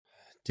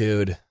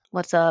Dude.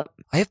 What's up?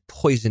 I have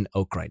poison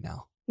oak right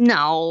now.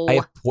 No.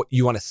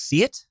 You want to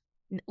see it?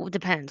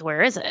 Depends.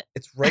 Where is it?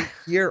 It's right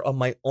here on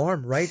my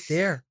arm, right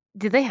there.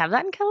 Did they have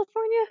that in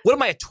California? What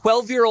am I, a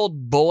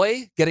 12-year-old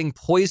boy getting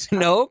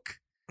poison oak?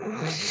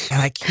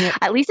 And I can't.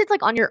 At least it's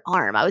like on your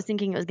arm. I was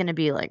thinking it was going to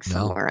be like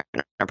somewhere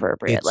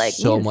inappropriate. It's like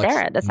so me and much-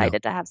 Sarah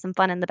decided to have some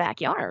fun in the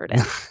backyard.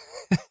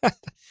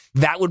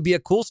 That would be a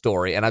cool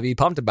story, and I'd be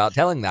pumped about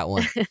telling that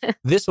one.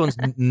 This one's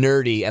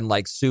nerdy and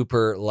like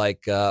super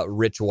like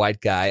rich white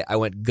guy. I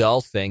went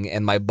golfing,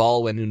 and my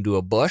ball went into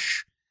a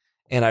bush,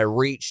 and I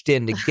reached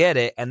in to get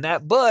it, and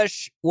that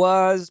bush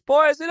was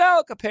poison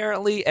oak,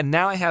 apparently, and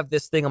now I have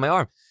this thing on my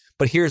arm.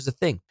 But here's the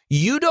thing.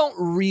 You don't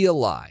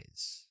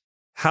realize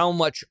how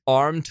much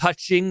arm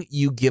touching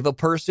you give a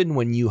person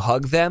when you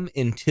hug them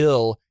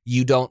until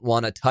you don't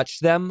want to touch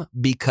them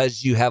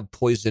because you have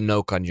poison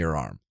oak on your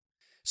arm.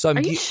 So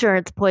Are you sure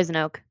it's poison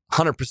oak?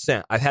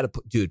 100%. I've had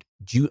dude.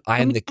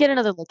 Let me get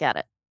another look at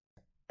it.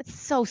 It's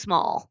so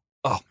small.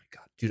 Oh my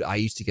god, dude! I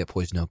used to get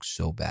poison oak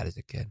so bad as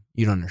a kid.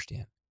 You don't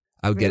understand.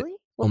 I would get. Really?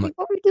 What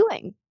were you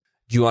doing?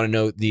 Do you want to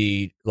know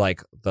the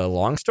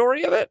long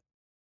story of it?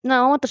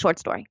 No, I want the short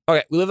story.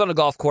 Okay, we lived on a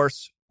golf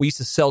course. We used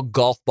to sell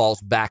golf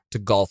balls back to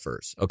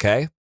golfers.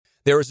 Okay,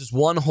 there was this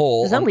one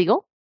hole. Is that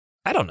legal?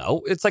 I don't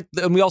know. It's like,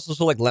 and we also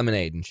sold like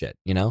lemonade and shit.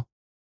 You know,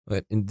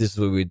 and this is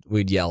what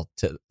we'd yell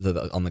to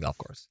on the golf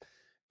course.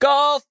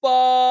 Golf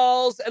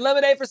balls and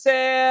lemonade for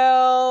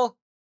sale.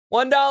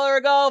 $1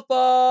 a golf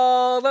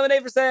ball,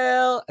 lemonade for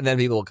sale. And then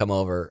people would come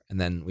over, and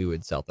then we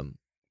would sell them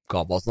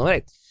golf balls and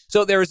lemonade.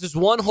 So there was this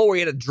one hole where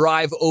you had to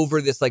drive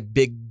over this like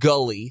big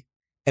gully,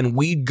 and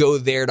we'd go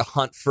there to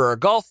hunt for our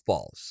golf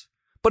balls.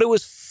 But it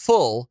was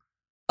full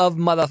of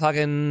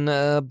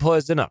motherfucking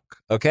poison oak,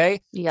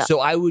 okay? Yeah. So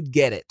I would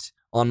get it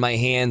on my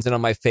hands and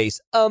on my face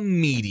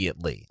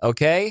immediately,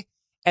 okay?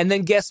 And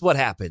then guess what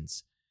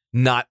happens?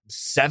 Not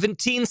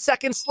 17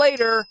 seconds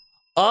later,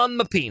 on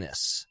my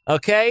penis,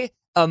 okay?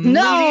 Immediately,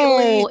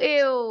 No,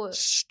 ew.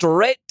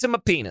 straight to my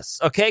penis,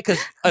 okay? Because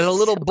as a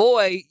little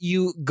boy,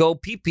 you go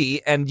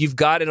pee-pee and you've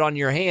got it on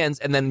your hands,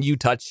 and then you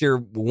touch your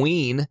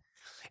ween.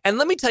 And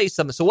let me tell you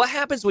something. So what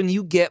happens when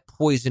you get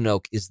poison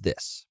oak is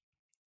this.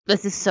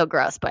 This is so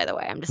gross, by the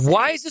way. I'm just saying.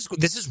 Why is this?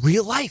 This is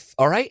real life,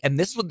 all right? And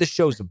this is what this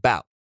show's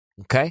about,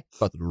 okay?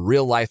 About the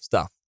real life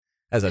stuff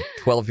as a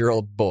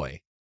 12-year-old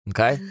boy,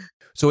 okay?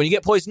 So when you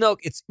get poison oak,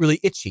 it's really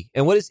itchy.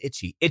 And what is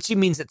itchy? Itchy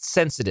means it's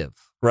sensitive,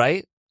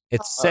 right?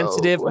 It's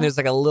sensitive, and there's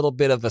like a little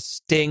bit of a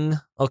sting,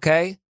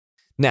 okay?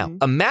 Now,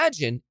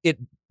 imagine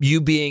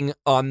you being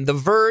on the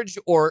verge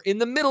or in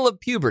the middle of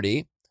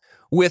puberty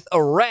with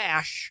a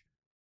rash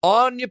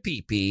on your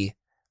pee-pee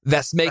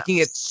that's making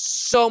it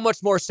so much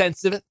more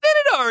sensitive than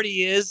it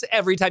already is.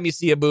 Every time you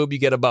see a boob, you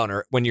get a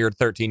boner when you're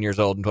 13 years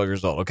old and 12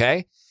 years old,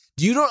 okay?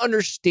 You don't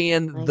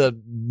understand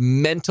the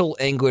mental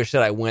anguish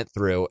that I went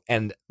through,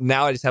 and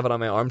now I just have it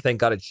on my arm. Thank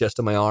God it's just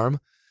on my arm.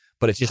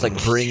 But it's just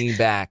like bringing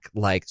back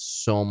like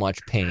so much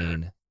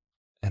pain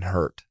and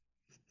hurt.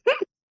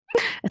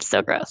 It's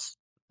so gross.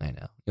 I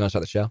know. You want to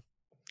start the show?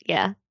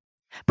 Yeah.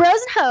 Bros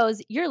and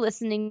Hoes, you're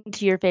listening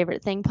to Your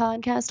Favorite Thing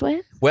podcast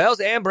with Wells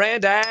and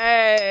Brandy.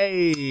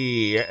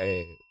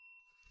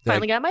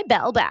 Finally got my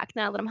bell back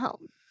now that I'm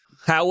home.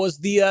 How was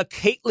the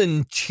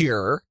Caitlyn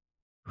cheer?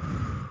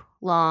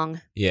 Long.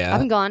 Yeah.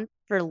 I've been gone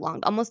for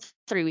almost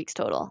 3 weeks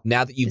total.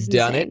 Now that you've It's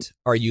done insane. it,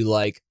 are you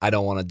like, I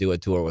don't want to do a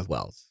tour with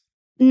Wells?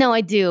 No,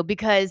 I do,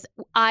 because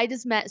I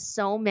just met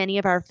so many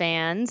of our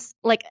fans.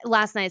 Like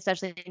last night,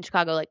 especially in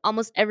Chicago, like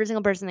almost every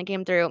single person that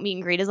came through meet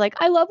and greet is like,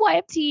 I love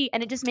YFT.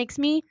 And it just makes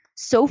me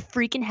so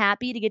freaking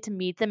happy to get to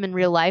meet them in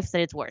real life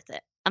that it's worth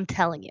it. I'm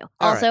telling you.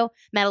 All Also,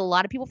 met a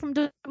lot of people from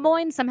Des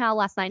Moines somehow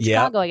last night in Yeah.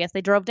 Chicago. I guess they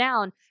drove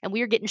down and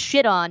we were getting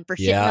shit on for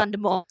Yeah. shitting on Des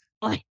Moines.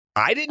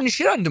 I didn't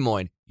shit on Des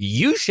Moines.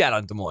 You shat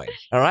on Des Moines.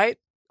 All right?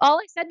 All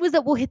I said was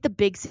that we'll hit the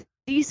big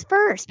cities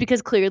first,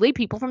 because clearly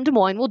people from Des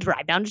Moines will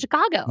drive down to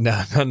Chicago.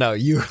 No.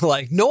 You were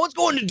like, no one's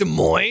going to Des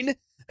Moines.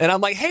 And I'm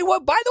like, hey,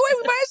 what? By the way,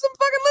 we might have some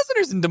fucking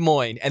listeners in Des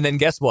Moines. And then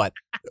guess what?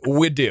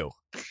 We do.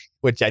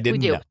 Which I We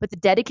didn't do. know. But the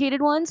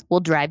dedicated ones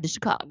will drive to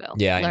Chicago.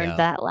 Yeah, I Learned know.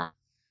 that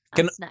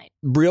last night.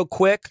 Real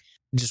quick,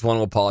 just want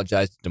to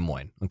apologize to Des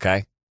Moines,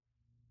 okay?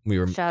 We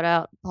were Shout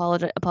out,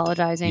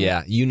 apologizing.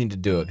 Yeah, you need to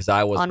do it because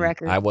I wasn't On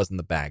record. I wasn't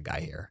the bad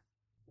guy here.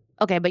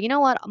 Okay, but you know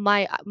what?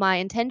 My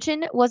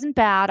intention wasn't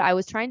bad. I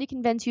was trying to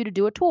convince you to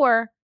do a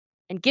tour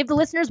and give the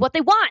listeners what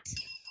they want.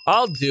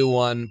 I'll do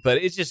one, but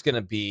it's just going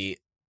to be,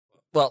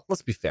 well,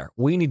 let's be fair.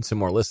 We need some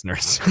more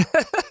listeners.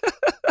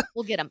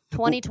 We'll get them.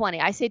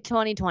 2020. I say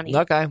 2020.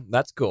 Okay,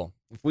 that's cool.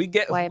 If we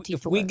get YFT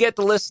if tour. we get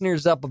the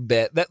listeners up a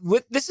bit,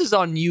 this is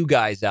on you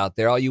guys out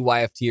there, all you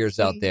YFTers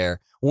out there.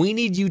 We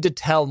need you to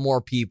tell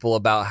more people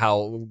about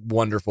how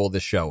wonderful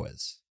this show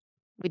is.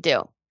 We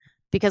do.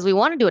 Because we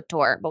want to do a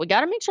tour, but we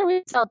got to make sure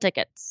we sell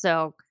tickets.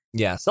 So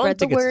Yeah, selling spread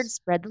the tickets. word,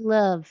 spread the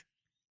love.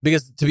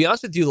 Because to be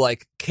honest with you,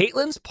 like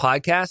Caitlyn's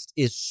podcast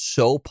is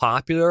so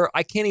popular,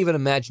 I can't even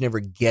imagine ever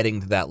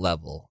getting to that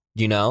level,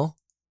 you know?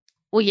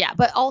 Well, yeah,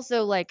 but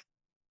also like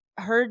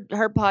her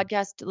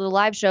podcast, the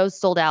live shows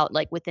sold out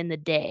like within the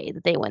day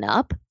that they went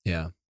up.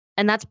 Yeah.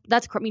 And that's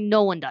I mean,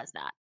 no one does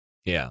that.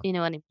 Yeah. You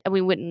know, and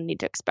we wouldn't need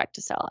to expect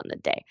to sell in a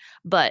day.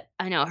 But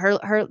I know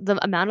the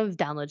amount of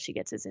downloads she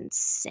gets is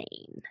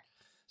insane.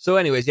 So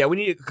anyways, yeah, we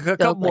need a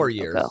couple more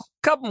years. Coco.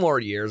 Couple more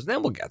years,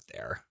 then we'll get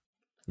there.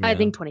 I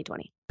think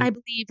 2020. I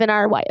believe in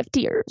our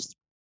YFTers.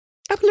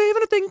 I believe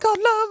in a thing called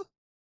love.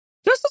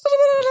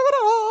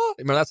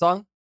 Remember that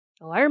song?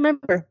 Oh, I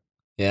remember.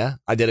 Yeah,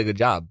 I did a good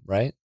job,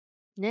 right?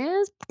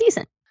 Yeah, it's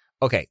decent.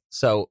 Okay,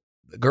 so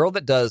the girl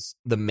that does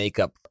the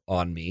makeup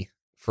on me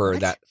for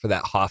that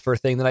Hoffer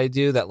thing that I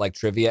do, that like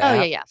trivia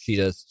app, yeah. she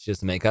does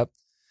the makeup.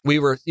 We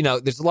were,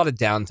 there's a lot of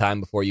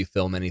downtime before you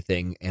film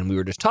anything, and we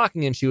were just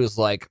talking, and she was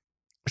like,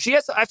 I feel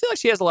like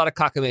she has a lot of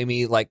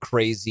cockamamie, like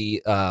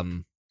crazy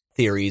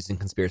theories and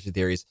conspiracy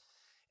theories.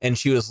 And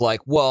she was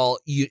like,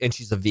 and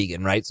she's a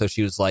vegan, right? So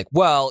she was like,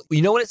 well,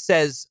 you know when it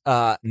says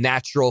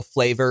natural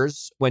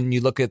flavors when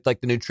you look at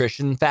like the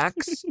nutrition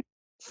facts?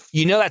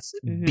 That's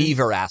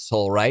beaver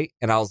asshole, right?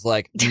 And I was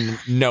like,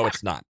 no,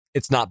 it's not.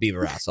 It's not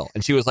beaver asshole.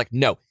 And she was like,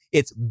 no,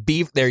 it's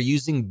beef. They're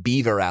using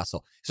beaver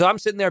asshole. So I'm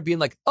sitting there being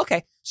like,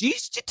 okay, so you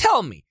should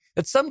tell me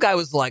that some guy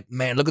was like,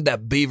 man, look at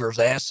that beaver's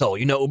asshole.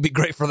 You know, it would be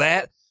great for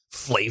that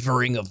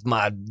flavoring of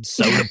my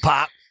soda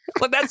pop.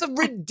 But that's a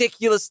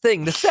ridiculous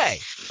thing to say.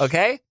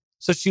 Okay.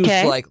 So she was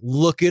like,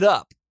 look it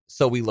up.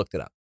 So we looked it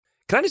up.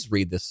 Can I just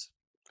read this?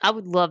 I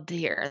would love to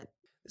hear it.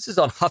 This is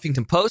on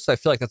Huffington Post. So I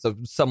feel like that's a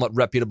somewhat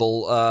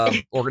reputable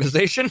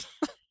organization.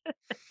 You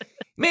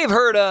may have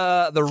heard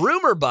the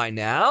rumor by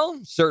now.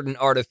 Certain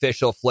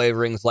artificial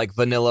flavorings like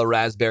vanilla,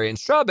 raspberry, and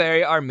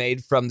strawberry are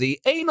made from the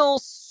anal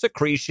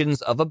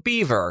secretions of a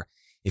beaver.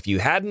 If you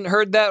hadn't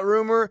heard that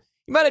rumor,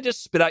 you might have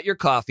just spit out your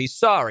coffee.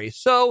 Sorry.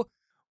 So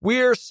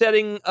we're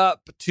setting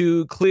up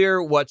to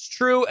clear what's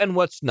true and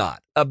what's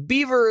not. A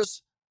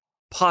beaver's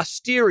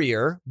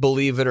posterior,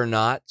 believe it or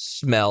not,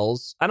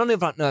 smells. I don't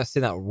even know if I say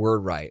that word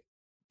right.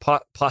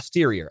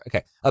 Posterior.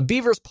 Okay. A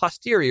beaver's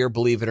posterior,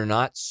 believe it or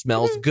not,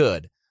 smells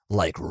good.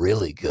 Like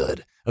really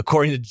good.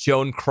 According to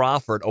Joan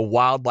Crawford, a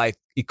wildlife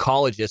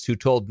ecologist who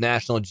told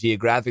National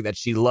Geographic that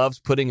she loves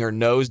putting her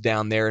nose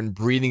down there and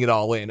breathing it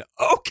all in.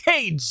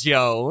 Okay,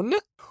 Joan.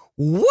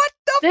 What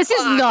the fuck? This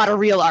is not a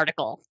real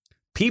article.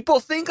 People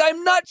think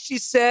I'm nuts, she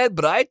said,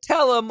 but I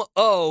tell them,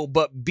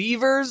 but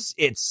beavers,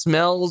 it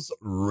smells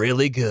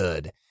really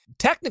good.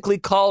 Technically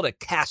called a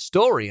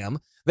castoreum,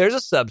 there's a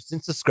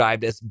substance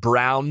described as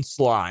brown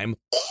slime.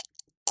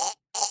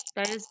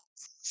 That is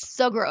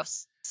so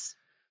gross.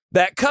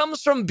 That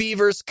comes from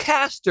beaver's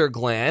castor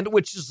gland,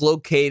 which is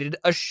located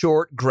a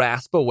short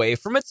grasp away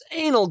from its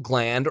anal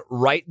gland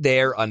right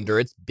there under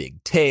its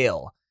big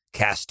tail.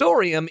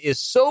 Castoreum is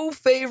so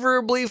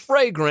favorably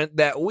fragrant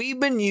that we've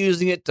been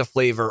using it to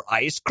flavor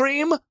ice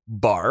cream,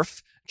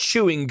 barf,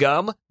 chewing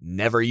gum,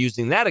 never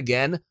using that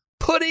again,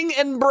 pudding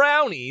and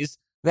brownies.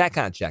 That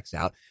kind of checks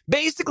out.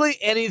 Basically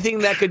anything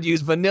that could use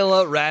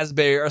vanilla,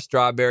 raspberry, or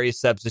strawberry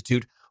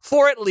substitute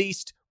for at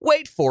least,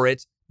 wait for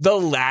it, the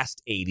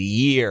last 80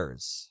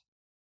 years.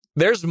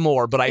 There's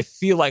more, but I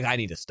feel like I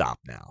need to stop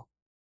now.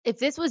 If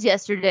this was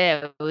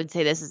yesterday, I would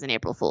say this is an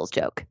April Fool's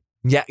joke.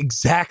 Yeah,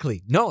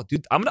 exactly. No,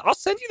 dude, I'll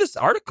send you this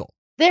article.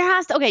 There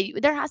has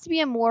to be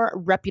a more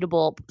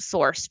reputable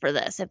source for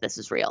this if this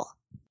is real.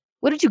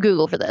 What did you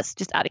Google for this?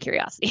 Just out of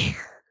curiosity.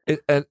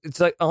 It's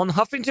like on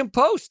Huffington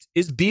Post.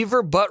 Is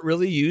beaver butt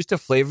really used to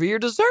flavor your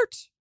dessert?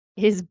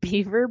 Is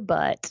beaver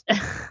butt?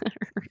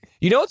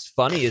 You know what's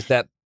funny is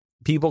that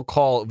people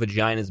call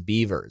vaginas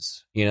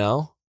beavers, you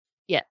know?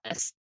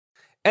 Yes.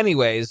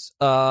 Anyways,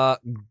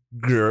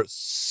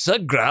 gross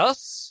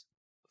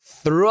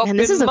threw up in my mouth. And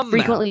this is a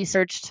frequently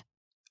searched.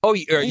 Oh,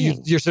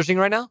 you're searching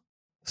right now?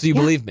 So you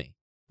believe me?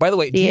 By the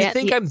way, do you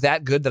think I'm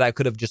that good that I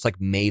could have just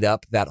like made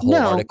up that whole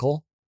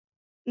article?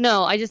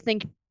 No, I just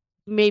think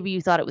maybe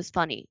you thought it was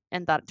funny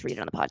and thought to read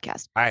it on the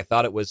podcast. I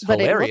thought it was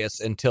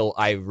hilarious until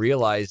I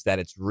realized that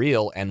it's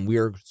real and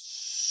we're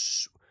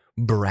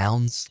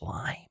brown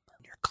slime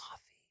in your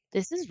coffee.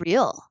 This is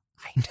real.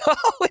 I know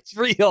it's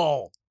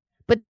real.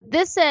 But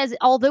this says,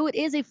 although it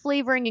is a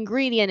flavoring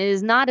ingredient, it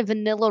is not a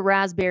vanilla,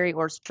 raspberry,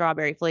 or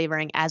strawberry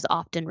flavoring as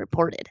often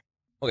reported.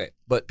 Okay,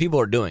 but people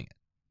are doing it.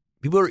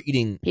 People are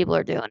doing it. People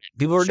are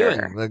doing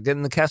it. They're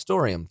getting the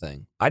castoreum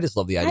thing. I just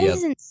love the idea. That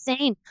is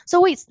insane.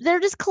 So wait, they're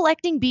just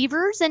collecting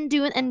beavers and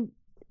ugh.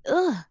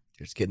 They're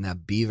just getting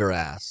that beaver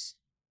ass.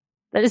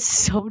 That is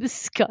so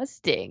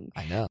disgusting.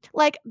 I know.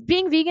 Like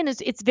being vegan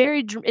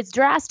it's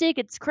drastic.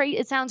 It's crazy.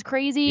 It sounds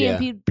crazy,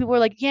 and people are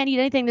like, you can't eat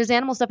anything. There's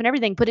animal stuff and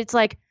everything, but it's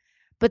like,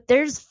 but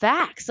there's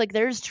facts. Like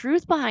there's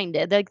truth behind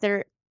it. Like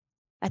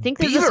I think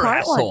there's beaver smart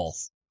asshole.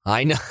 Ones.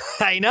 I know.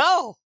 I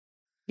know.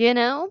 You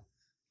know,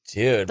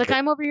 dude. Like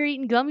I'm over here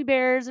eating gummy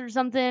bears or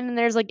something, and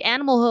there's like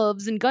animal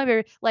hooves and gummy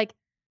bear. Like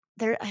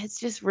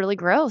it's just really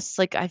gross.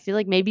 Like I feel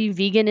like maybe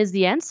vegan is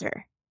the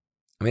answer.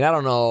 I mean, I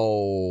don't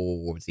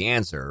know what's the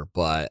answer,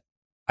 but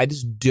I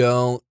just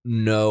don't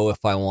know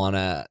if I want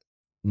to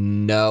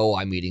know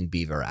I'm eating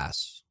beaver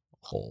ass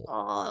whole.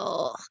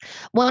 Oh,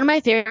 one of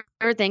my favorite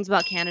things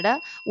about Canada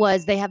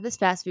was they have this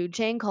fast food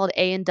chain called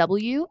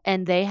A&W,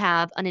 and they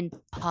have an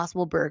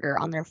Impossible Burger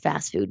on their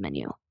fast food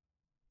menu.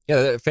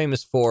 Yeah, they're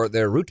famous for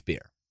their root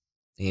beer.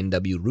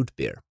 A&W root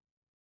beer.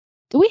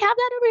 Do we have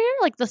that over here?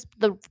 Like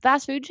the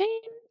fast food chain?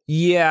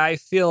 Yeah, I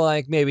feel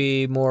like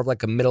maybe more of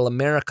like a middle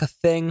America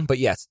thing, but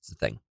yes, it's a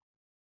thing.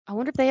 I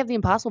wonder if they have the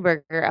Impossible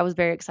Burger. I was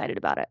very excited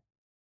about it.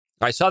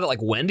 I saw that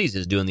like Wendy's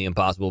is doing the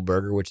Impossible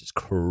Burger, which is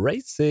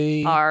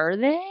crazy. Are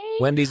they?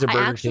 Wendy's or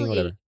Burger King,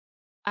 whatever.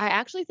 I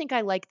actually think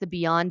I like the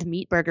Beyond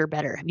Meat Burger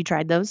better. Have you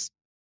tried those?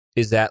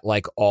 Is that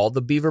like all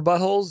the beaver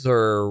buttholes,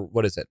 or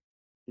what is it?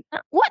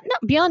 What? No,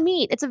 Beyond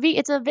Meat. It's a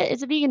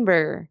vegan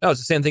burger. Oh, it's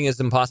the same thing as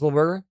the Impossible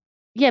Burger?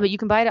 Yeah, but you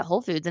can buy it at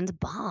Whole Foods and it's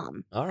a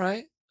bomb. All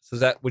right.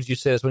 So would you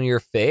say that's one of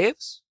your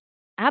faves?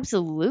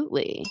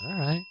 Absolutely. All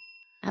right.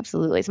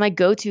 Absolutely. It's my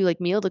go-to like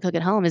meal to cook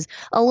at home is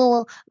a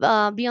little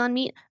Beyond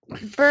Meat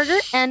burger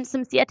and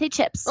some Siete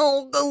chips.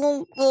 Oh,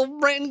 little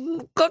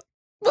Brandon cook.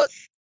 What?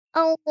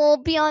 A little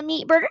Beyond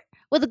Meat burger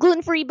with a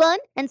gluten-free bun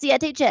and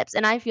Siete chips.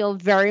 And I feel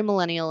very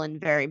millennial and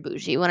very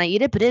bougie when I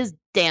eat it, but it is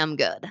damn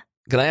good.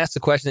 Can I ask the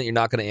question that you're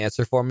not going to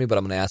answer for me, but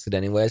I'm going to ask it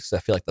anyways because I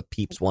feel like the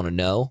peeps want to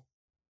know?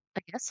 I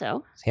guess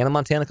so. Is Hannah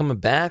Montana coming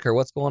back, or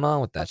what's going on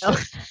with that shit?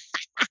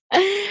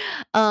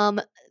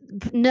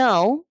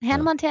 No,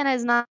 Hannah Montana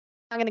is not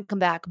going to come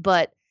back,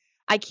 but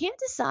I can't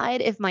decide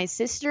if my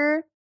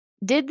sister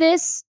did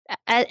this.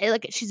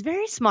 Like, she's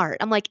very smart.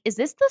 I'm like, is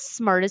this the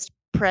smartest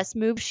press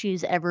move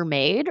she's ever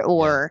made,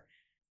 or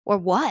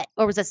what?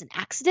 Or was this an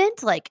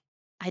accident? Like,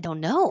 I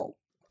don't know.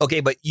 Okay,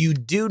 but you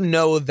do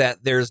know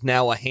that there's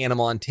now a Hannah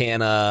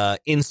Montana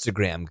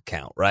Instagram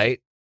account,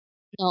 right?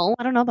 No,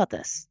 I don't know about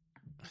this.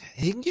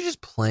 I think you're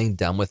just playing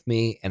dumb with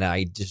me, and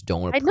I just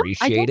don't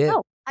appreciate it.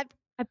 Know. I'm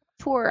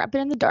poor. I've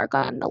been in the dark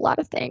on a lot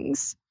of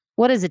things.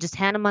 What is it? Just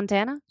Hannah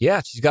Montana?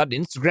 Yeah, she's got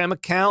an Instagram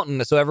account,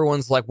 and so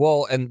everyone's like,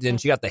 well, and then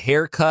she got the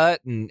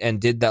haircut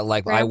and did that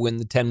like I win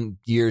the 10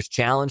 years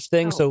challenge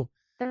thing. So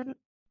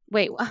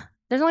wait,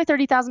 there's only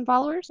 30,000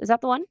 followers. Is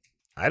that the one?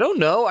 I don't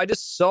know. I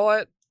just saw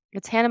it.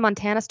 It's Hannah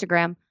Montana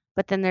Instagram,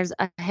 but then there's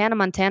a Hannah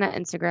Montana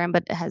Instagram,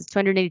 but it has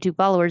 282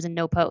 followers and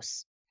no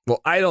posts. Well,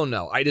 I don't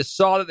know. I just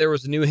saw that there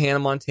was a new Hannah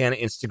Montana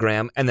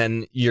Instagram, and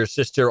then your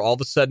sister all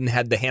of a sudden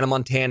had the Hannah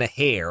Montana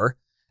hair,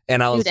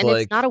 and I was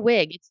like, it's not a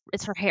wig.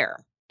 It's her hair.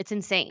 It's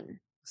insane.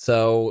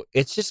 So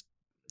it's just,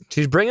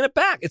 she's bringing it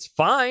back. It's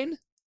fine.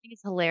 I think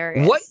it's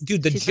hilarious. What?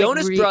 Dude, the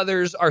Jonas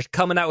Brothers are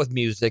coming out with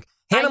music.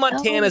 Hannah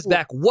Montana's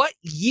back. What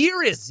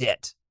year is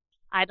it?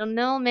 I don't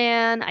know,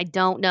 man. I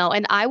don't know.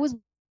 And I was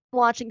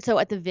watching, so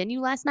at the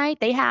venue last night,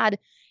 they had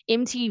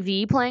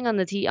MTV playing on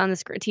the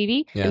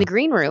TV in the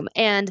green room.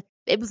 And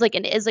it was like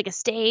a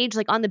stage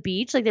like on the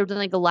beach, like they were doing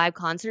like a live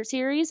concert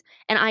series,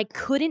 and I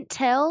couldn't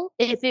tell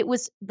if it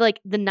was like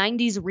the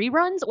 90s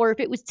reruns or if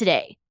it was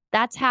today.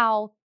 That's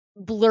how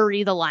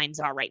blurry the lines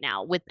are right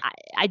now. With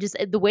I just,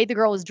 the way the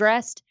girl was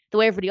dressed, the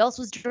way everybody else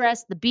was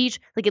dressed, the beach,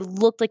 like it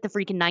looked like the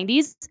freaking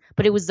 90s,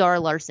 but it was Zara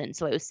Larsson,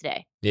 so it was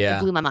today. Yeah,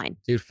 it blew my mind.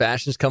 Dude,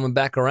 fashion's coming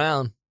back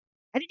around.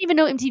 I didn't even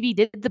know MTV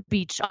did the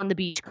on the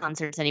beach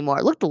concerts anymore.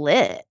 It looked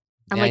lit.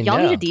 I'm like, y'all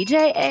need a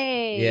DJ?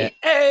 Hey. Yeah.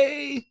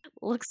 Hey.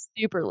 Looks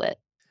super lit.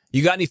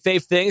 You got any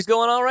fave things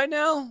going on right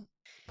now?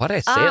 Why did I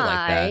say it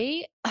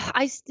like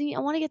that? I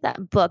want to get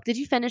that book. Did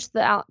you finish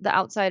the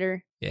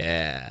Outsider?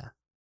 Yeah.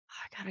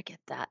 I gotta get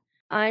that.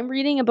 I'm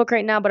reading a book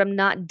right now, but I'm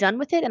not done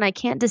with it, and I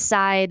can't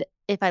decide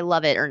if I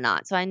love it or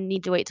not. So I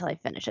need to wait till I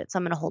finish it. So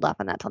I'm gonna hold off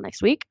on that till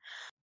next week.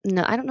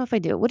 No, I don't know if I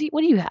do. What do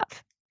you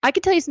have? I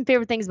could tell you some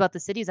favorite things about the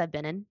cities I've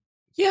been in.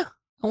 Yeah,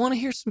 I want to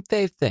hear some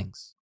fave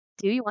things.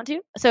 Do you want to?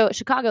 So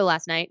Chicago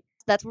last night.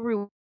 That's where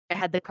we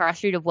had the cross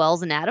street of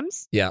Wells and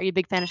Adams. Yeah. Are you a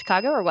big fan of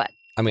Chicago or what?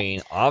 I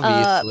mean,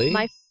 obviously.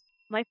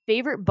 My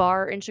favorite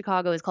bar in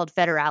Chicago is called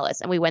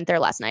Federalis, and we went there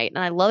last night, and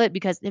I love it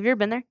because, have you ever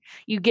been there?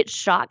 You get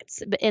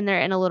shots in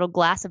there in a little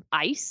glass of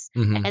ice,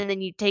 and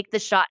then you take the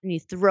shot and you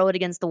throw it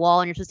against the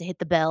wall, and you're supposed to hit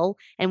the bell.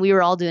 And we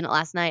were all doing it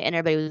last night, and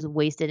everybody was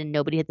wasted, and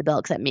nobody hit the bell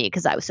except me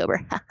because I was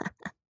sober.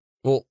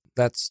 Well,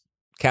 that's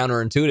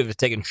counterintuitive to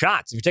taking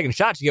shots. If you're taking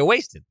shots, you get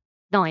wasted.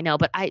 No, I know,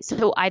 but I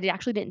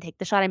actually didn't take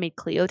the shot. I made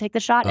Cleo take the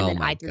shot, and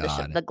then I threw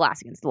the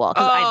glass against the wall.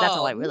 That's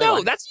all I really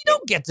wanted. No, you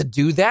don't get to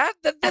do that.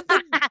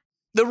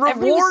 The reward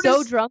Everyone was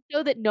so drunk,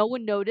 though, that no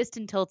one noticed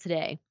until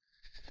today.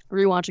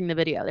 Rewatching the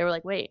video. They were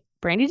like, wait,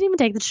 Brandy didn't even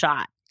take the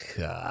shot.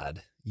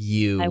 God,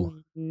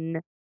 you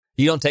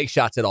don't take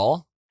shots at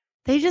all?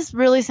 They just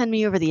really send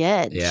me over the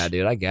edge. Yeah,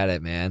 dude, I get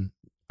it, man.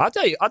 I'll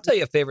tell you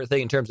a favorite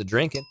thing in terms of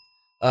drinking.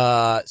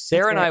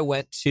 Sarah and I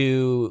went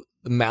to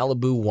the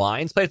Malibu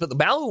Wines place, but the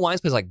Malibu Wines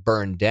place like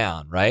burned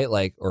down, right?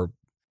 Like, or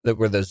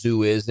where the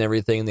zoo is and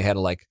everything. And they had to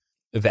like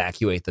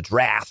evacuate the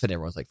draft, and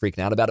everyone's like freaking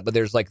out about it. But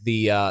there's like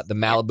the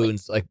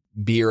Malibu's like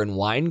beer and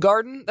wine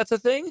garden. That's a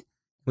thing.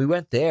 We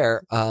went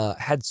there,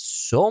 had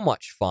so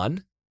much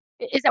fun.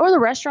 Is that where the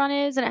restaurant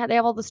is? And they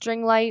have all the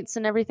string lights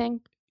and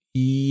everything?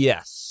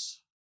 Yes.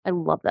 I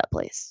love that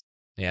place.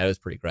 Yeah, it was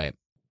pretty great.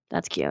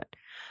 That's cute.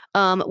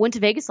 Went to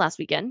Vegas last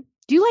weekend.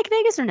 Do you like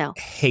Vegas or no?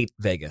 Hate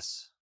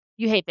Vegas.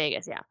 You hate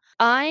Vegas, yeah.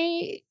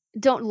 I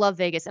don't love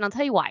Vegas, and I'll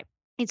tell you why.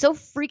 It's so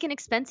freaking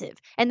expensive.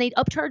 And they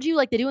upcharge you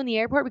like they do in the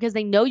airport because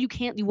they know you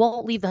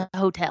won't leave the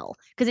hotel.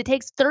 Because it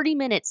takes 30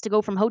 minutes to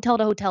go from hotel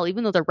to hotel,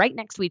 even though they're right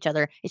next to each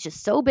other. It's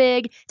just so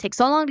big, takes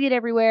so long to get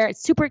everywhere.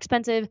 It's super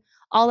expensive.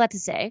 All that to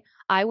say,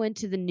 I went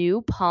to the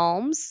new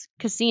Palms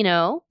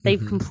Casino.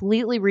 They've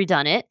completely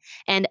redone it.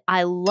 And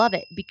I love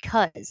it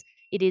because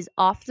it is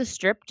off the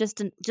strip just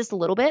a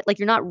little bit. Like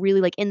you're not really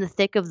like in the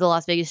thick of the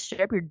Las Vegas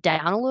strip. You're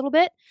down a little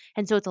bit.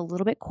 And so it's a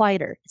little bit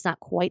quieter. It's not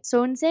quite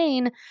so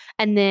insane.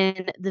 And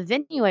then the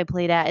venue I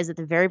played at is at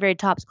the very, very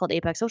top. It's called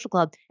Apex Social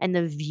Club. And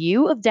the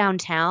view of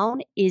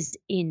downtown is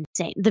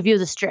insane. The view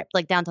of the strip,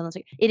 like downtown,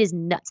 it is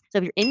nuts. So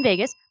if you're in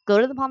Vegas, go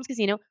to the Palms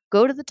Casino,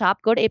 go to the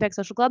top, go to Apex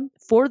Social Club.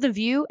 For the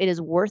view, it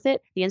is worth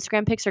it. The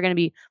Instagram pics are going to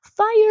be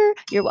fire.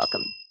 You're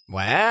welcome.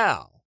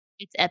 Wow.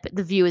 It's epic.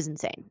 The view is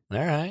insane. All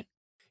right.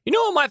 You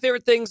know what my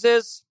favorite things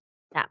is?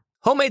 Yeah.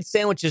 Homemade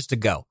sandwiches to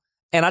go.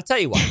 And I'll tell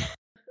you why.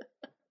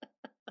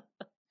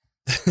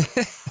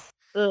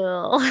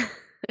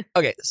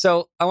 Okay,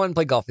 so I went and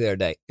played golf the other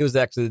day. It was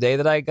actually the day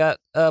that I got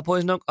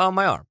poison oak on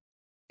my arm.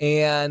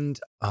 And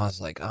I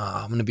was like,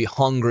 I'm going to be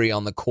hungry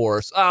on the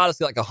course. I'll just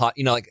get like a hot,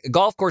 like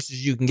golf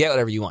courses, you can get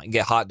whatever you want. You can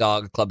get hot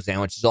dogs, club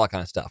sandwiches, all that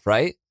kind of stuff,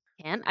 right?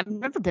 And I've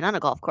never been on a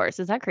golf course.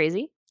 Is that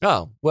crazy?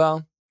 Oh,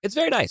 well, it's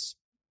very nice.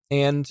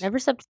 And never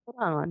stepped foot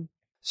on one.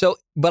 So,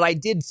 but I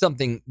did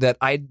something that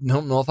I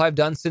don't know if I've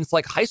done since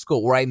like high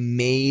school, where I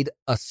made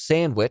a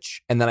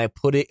sandwich and then I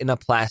put it in a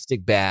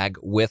plastic bag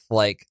with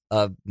like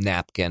a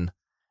napkin,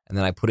 and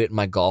then I put it in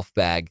my golf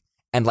bag,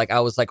 and like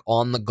I was like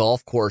on the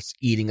golf course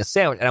eating a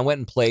sandwich, and I went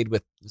and played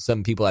with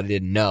some people I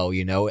didn't know,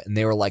 and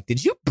they were like,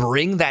 "Did you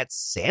bring that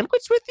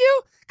sandwich with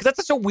you?" Because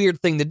that's such a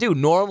weird thing to do.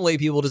 Normally,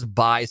 people just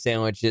buy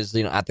sandwiches,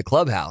 at the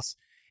clubhouse,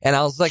 and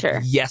I was like, Sure.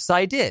 "Yes,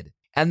 I did."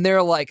 And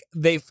they're like,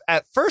 they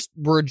at first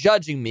were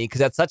judging me because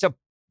that's such a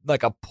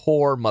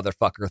poor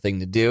motherfucker thing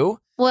to do.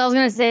 Well, I was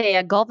going to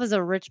say, golf is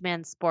a rich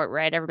man's sport,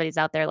 right? Everybody's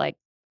out there like,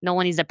 no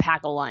one needs to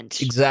pack a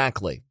lunch.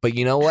 Exactly. But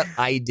you know what?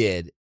 I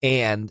did.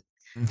 And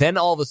then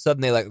all of a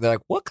sudden they're like,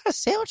 what kind of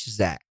sandwich is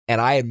that? And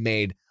I had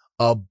made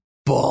a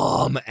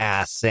bomb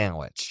ass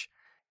sandwich.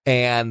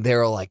 And they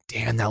were like,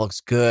 damn, that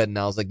looks good. And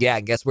I was like, yeah,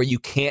 guess where you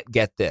can't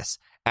get this?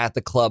 At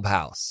the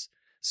clubhouse.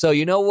 So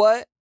you know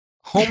what?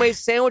 Homemade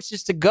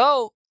sandwiches to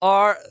go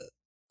are...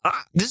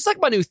 this is like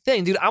my new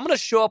thing, dude. I'm going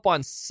to show up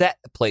on set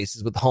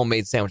places with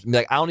homemade sandwiches and be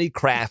like, I don't need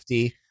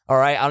Crafty. All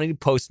right. I don't need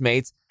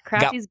Postmates.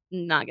 Crafty's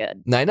not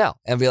good. I know.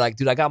 And be like,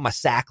 dude, I got my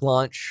sack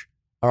lunch.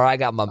 All right. I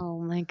got my, oh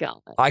my God.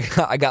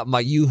 I got my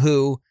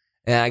Yoo-Hoo,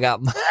 and I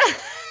got my,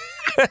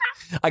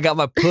 I got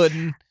my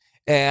pudding,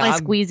 and I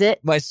squeeze it.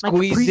 I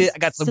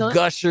got some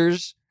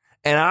Gushers,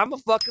 and I'm going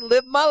to fucking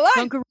live my life.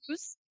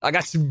 Dunkaroos. I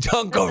got some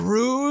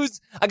Dunkaroos.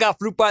 I got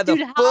fruit by the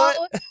Dude, foot.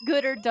 How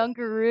good are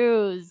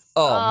Dunkaroos?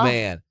 Oh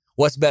man.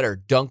 What's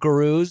better,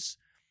 Dunkaroos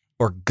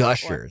or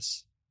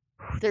Gushers?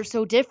 They're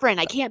so different.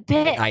 I can't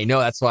pick. I know.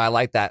 That's why I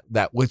like that.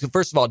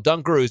 First of all,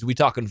 Dunkaroos, we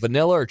talking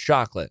vanilla or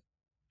chocolate?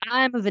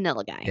 I'm a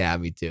vanilla guy. Yeah,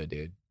 me too,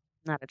 dude.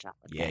 Not a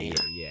chocolate guy.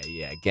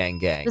 Yeah. Gang.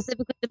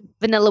 Specifically the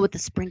vanilla with the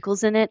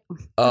sprinkles in it.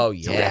 Oh,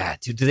 yeah.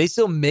 Dude, do they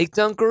still make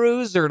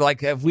Dunkaroos? Or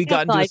like have we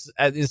gotten to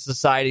a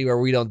society where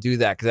we don't do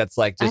that? Because that's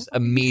like just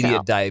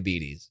immediate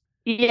diabetes.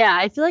 Yeah,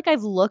 I feel like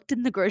I've looked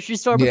in the grocery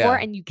store before,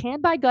 and you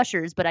can buy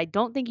Gushers, but I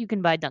don't think you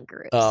can buy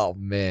Dunkaroos. Oh,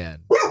 man.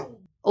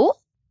 Oh,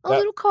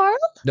 little Carl?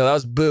 No, that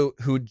was Boo,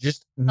 who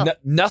just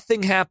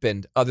nothing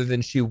happened other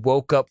than she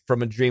woke up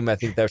from a dream. I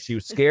think that she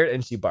was scared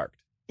and she barked.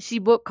 She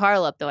woke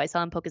Carl up, though. I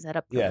saw him poke his head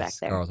up from back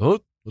there.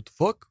 Carl, what the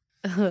fuck?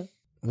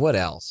 What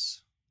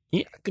else?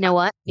 Yeah. You know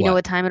what? You know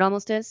what time it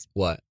almost is?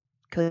 What?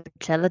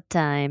 Coachella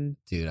time.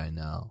 Dude, I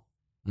know.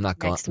 I'm not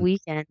going. Next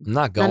weekend. I'm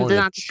not going to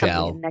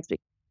Coachella. Next week.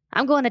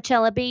 I'm going to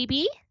Coachella,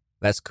 baby.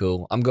 That's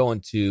cool.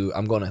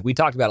 We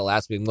talked about it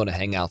last week. I'm going to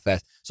Hangout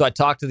Fest. So I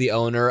talked to the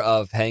owner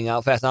of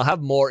Hangout Fest, and I'll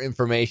have more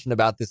information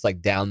about this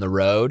like down the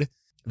road.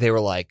 They were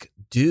like,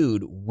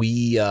 dude,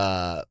 we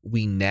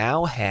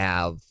now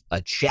have a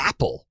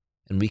chapel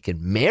and we can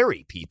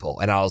marry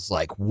people. And I was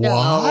like,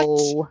 what?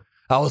 No.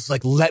 I was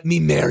like, let me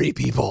marry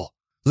people.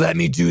 Let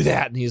me do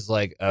that. And he's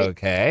like,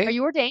 okay. Are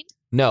you ordained?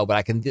 No, but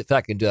I can do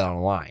that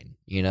online,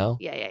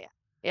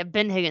 Yeah,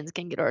 Ben Higgins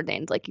can get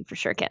ordained like you for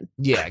sure can.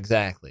 Yeah,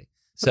 exactly.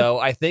 So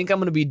I think I'm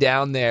going to be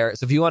down there.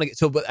 So if you want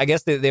to but I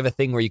guess they have a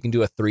thing where you can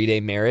do a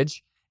 3-day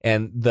marriage,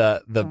 and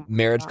the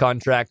marriage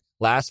contract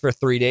lasts for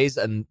 3 days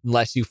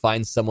unless you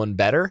find someone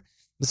better.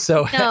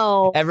 So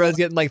everyone's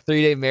getting like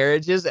 3-day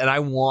marriages, and I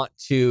want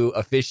to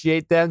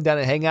officiate them down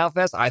at Hangout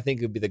Fest. I think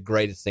it would be the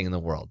greatest thing in the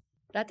world.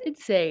 That's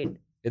insane.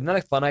 Isn't that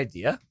a fun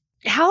idea?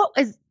 How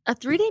is a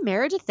 3-day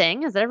marriage a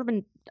thing? Has that ever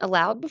been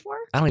allowed before?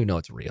 I don't even know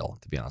it's real,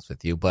 to be honest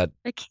with you, but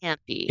it can't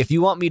be. If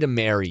you want me to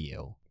marry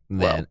you,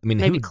 then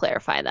maybe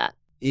clarify that.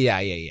 Yeah.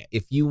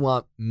 If you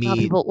want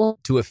me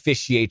to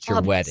officiate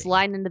your wedding,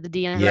 sliding into the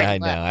DM. Yeah, I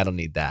know. I don't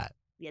need that.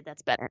 Yeah,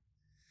 that's better.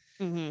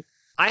 Mm-hmm.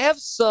 I have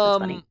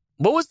some.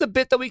 What was the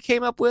bit that we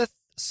came up with?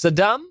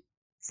 Saddam.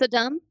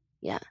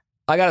 Yeah.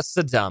 I got a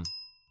Saddam.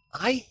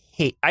 I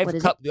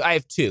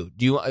have two.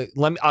 Do you?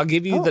 I'll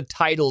give you the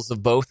titles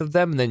of both of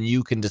them, and then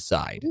you can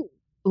decide. Ooh.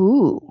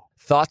 Ooh.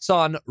 Thoughts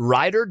on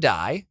ride or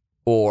die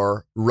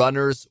or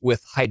runners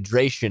with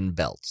hydration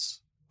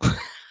belts?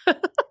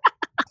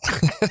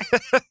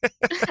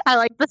 I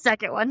like the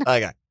second one.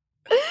 Okay.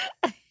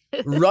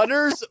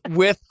 Runners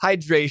with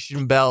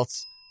hydration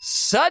belts.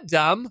 So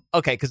dumb.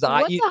 Okay, because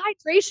What's a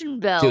hydration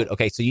belt? dude,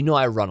 okay, so you know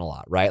I run a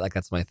lot, right? Like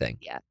that's my thing.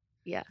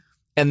 Yeah.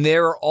 And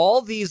there are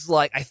all these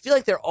I feel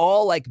like they're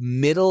all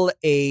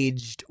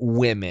middle-aged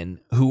women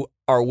who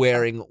are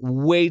wearing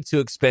way too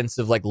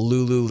expensive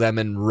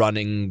Lululemon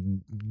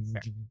running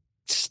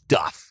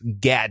stuff,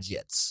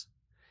 gadgets.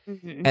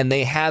 Mm-hmm. And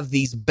they have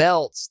these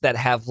belts that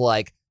have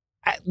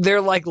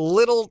they're like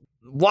little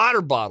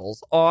water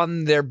bottles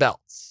on their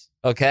belts.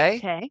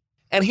 Okay.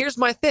 And here's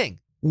my thing.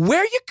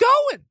 Where you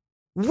going?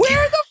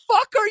 Where the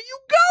fuck are you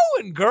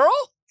going, girl?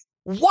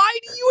 Why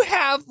do you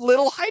have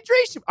little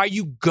hydration? Are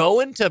you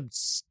going to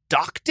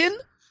Stockton?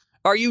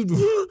 Are you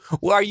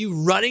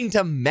running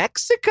to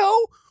Mexico?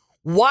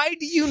 Why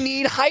do you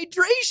need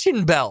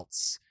hydration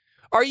belts?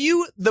 Are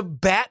you the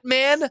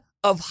Batman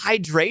of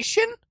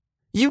hydration?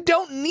 You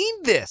don't need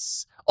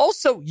this.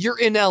 Also, you're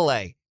in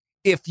LA.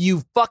 If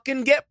you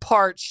fucking get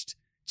parched,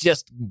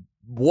 just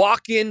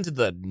walk into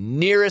the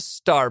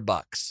nearest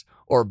Starbucks.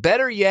 Or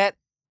better yet,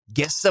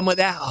 get some of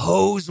that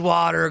hose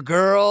water,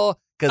 girl.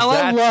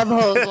 I love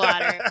hose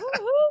water.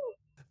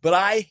 But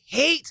I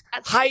hate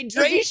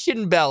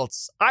hydration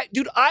belts. Wait,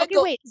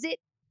 is it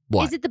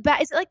What? Is it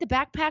is it like the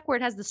backpack where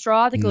it has the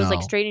straw that goes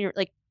straight in your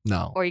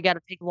No. or you got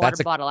to take the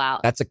water bottle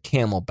out? That's a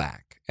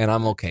Camelback, and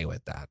I'm okay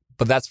with that.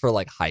 But that's for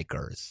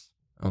hikers,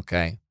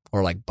 okay?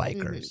 Or bikers.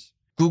 Mm-hmm.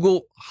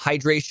 Google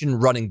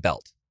hydration running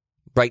belt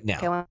right now.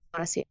 Okay, I want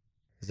to see it.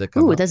 Does it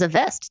come up? There's a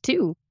vest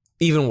too.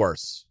 Even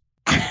worse.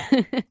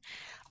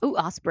 Ooh,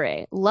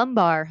 Osprey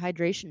lumbar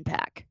hydration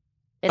pack.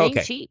 It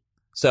ain't cheap.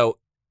 So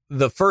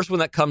the first one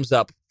that comes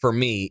up for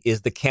me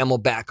is the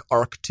Camelback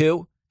Arc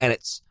 2, and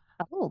it's.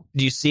 Oh.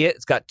 Do you see it?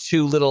 It's got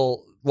two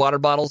little water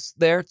bottles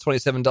there. It's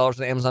 $27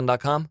 on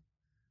Amazon.com.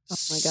 Oh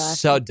my gosh.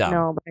 So dumb.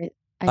 No, but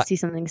I see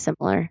something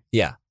similar.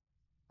 Yeah.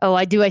 Oh,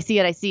 I do. I see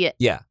it.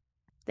 Yeah.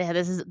 Yeah,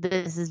 this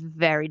is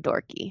very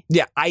dorky.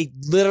 Yeah,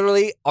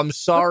 I'm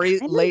sorry.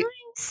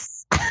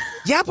 Nice.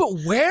 Yeah, but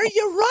where are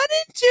you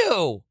running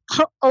to?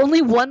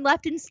 Only one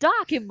left in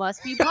stock. It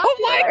must be popular.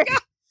 Oh my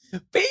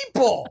God.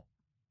 People,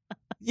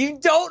 you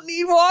don't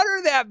need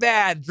water that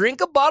bad.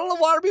 Drink a bottle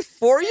of water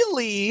before you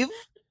leave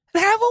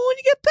and have one when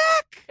you get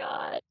back.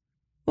 God.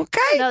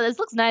 Okay. No, this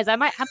looks nice. I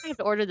might have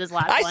to order this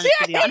last one,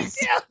 to be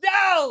honest.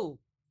 No,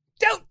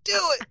 don't do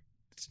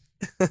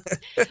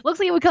it. Looks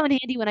like it would come in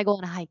handy when I go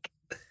on a hike.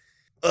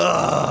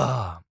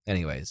 Ugh.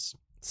 Anyways,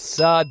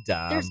 so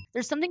dumb.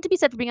 There's something to be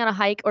said for being on a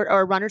hike or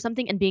a run or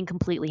something and being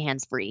completely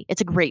hands-free.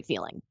 It's a great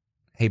feeling.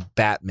 Hey,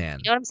 Batman.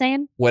 You know what I'm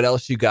saying? What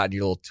else you got in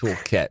your little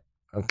toolkit,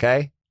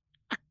 okay?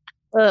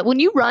 When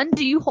you run,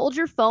 do you hold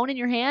your phone in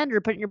your hand or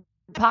put it in your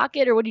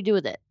pocket, or what do you do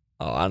with it?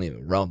 Oh, I don't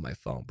even run with my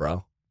phone,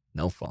 bro.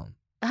 No phone.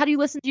 How do you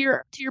listen to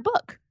your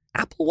book?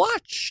 Apple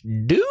Watch,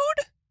 dude.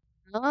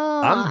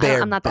 Oh,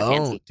 I'm not that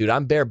fancy. Dude,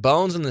 I'm bare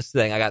bones in this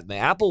thing. I got my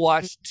Apple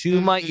Watch,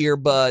 my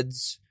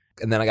earbuds,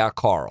 and then I got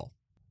Carl.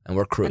 And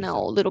we're cruising. I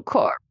know, little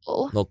Carl.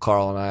 Little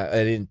Carl and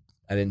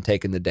I didn't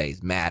take him today.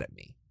 He's mad at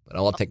me. But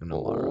I'll take him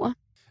tomorrow.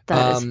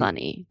 That is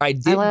funny. I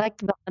like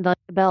the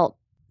belt.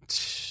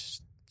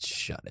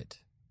 Shut it.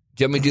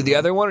 Do you want me to do the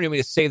other one, or do you want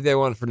me to save the other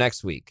one for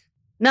next week?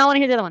 No, I want to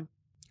hear the other one.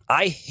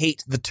 I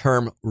hate the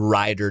term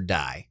ride or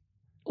die.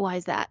 Why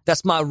is that?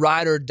 That's my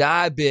ride or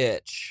die,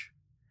 bitch.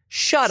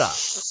 Shut up.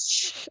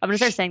 I'm going to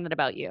start saying that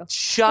about you. Well,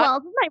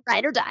 this is my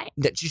ride or die.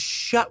 Just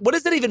shut. What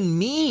does that even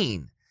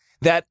mean?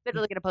 That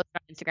literally going to post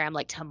on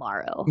Instagram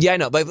tomorrow. Yeah, I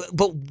know.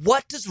 But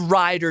what does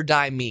ride or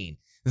die mean?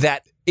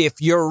 That if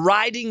you're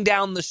riding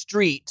down the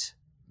street,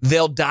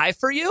 they'll die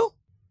for you?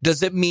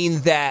 Does it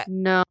mean that?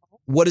 No.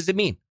 What does it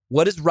mean?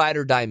 What does ride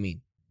or die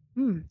mean?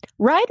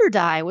 Ride or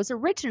die was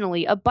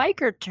originally a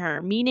biker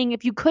term, meaning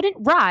if you couldn't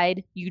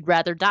ride, you'd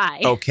rather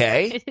die.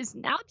 Okay. It has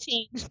now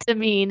changed to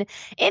mean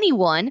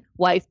anyone,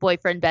 wife,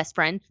 boyfriend, best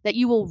friend, that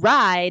you will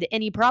ride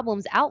any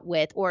problems out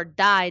with or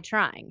die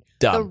trying.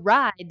 Dumb. The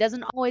ride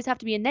doesn't always have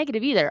to be a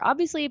negative either.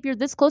 Obviously, if you're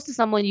this close to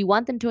someone, you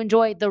want them to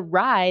enjoy the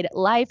ride,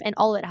 life, and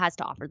all it has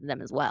to offer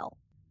them as well.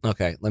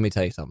 Okay, let me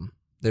tell you something.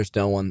 There's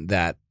no one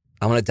that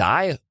I'm going to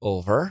die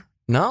over.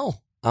 No.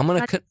 I'm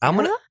going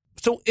to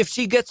So if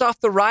she gets off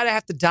the ride, I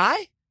have to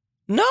die?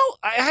 No,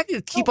 I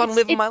can keep on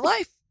living my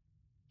life.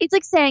 It's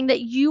like saying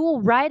that you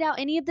will ride out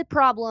any of the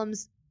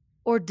problems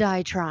or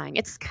die trying.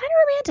 It's kind of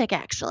romantic,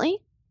 actually.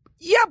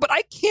 Yeah, but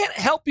I can't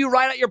help you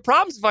ride out your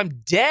problems if I'm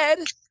dead.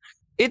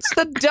 It's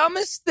the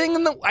dumbest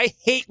thing I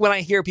hate when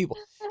I hear people,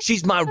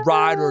 she's my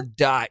ride or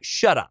die.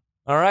 Shut up,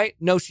 all right?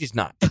 No, she's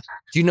not. Do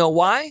you know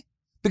why?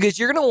 Because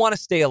you're going to want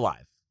to stay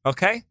alive,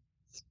 okay?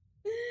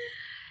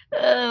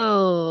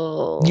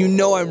 Oh. You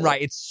know I'm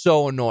right. It's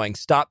so annoying.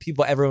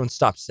 Everyone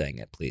stop saying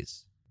it,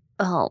 please.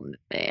 Oh,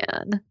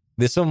 man.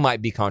 This one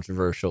might be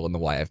controversial in the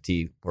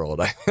YFT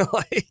world, I feel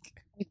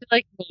like. I feel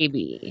like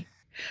maybe.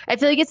 I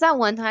feel like it's that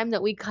one time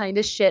that we kind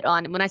of shit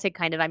on. And when I say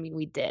kind of, I mean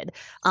we did.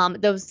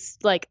 Those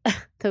like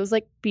those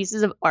like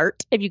pieces of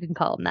art, if you can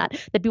call them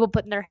that people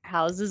put in their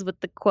houses with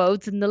the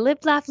quotes and the live,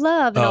 laugh,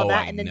 love, and all Oh,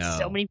 that. I And then know.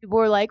 so many people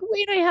were like,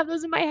 "Wait, I have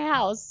those in my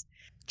house."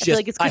 I feel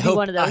like it's gonna be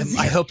one of those.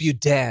 I hope you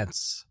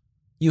dance.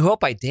 You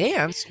hope I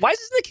dance? Why is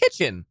this in the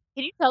kitchen?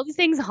 Can you tell these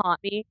things haunt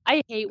me?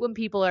 I hate when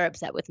people are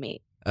upset with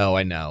me. Oh,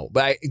 I know,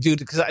 but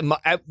because that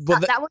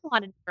one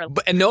wanted for.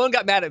 And no one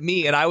got mad at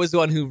me, and I was the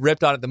one who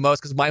ripped on it the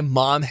most because my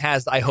mom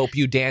has "I hope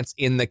you dance"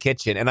 in the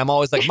kitchen, and I'm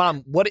always like,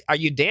 "Mom, what are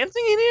you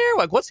dancing in here?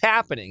 Like, what's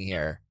happening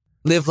here?"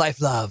 Live,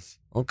 life, love.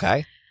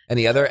 Okay.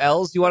 Any other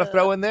L's you want to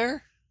throw in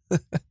there?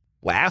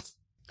 Laugh.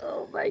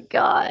 Oh my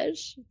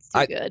gosh, it's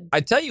too good.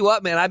 I tell you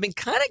what, man, I've been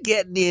kind of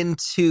getting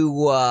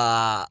into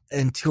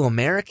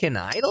American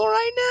Idol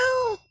right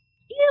now.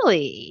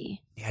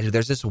 Really? Yeah, dude.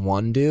 There's this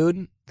one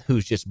dude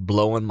who's just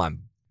blowing my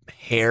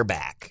hair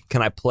back.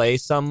 Can I play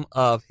some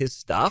of his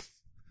stuff?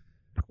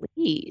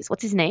 Please.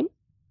 What's his name?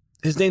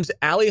 His name's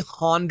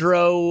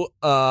Alejandro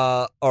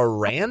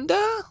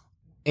Aranda,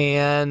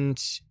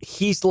 and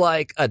he's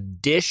like a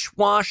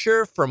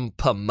dishwasher from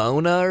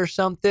Pomona or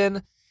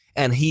something.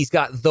 And he's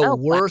got the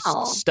worst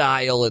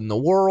style in the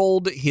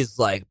world. His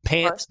like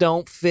pants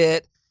don't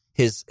fit.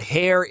 His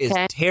hair is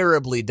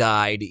terribly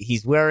dyed.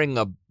 He's wearing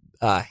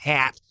a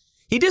hat.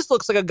 He just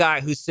looks like a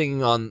guy who's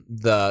singing on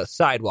the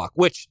sidewalk,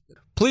 which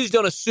please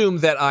don't assume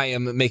that I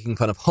am making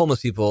fun of homeless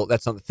people.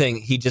 That's not the thing.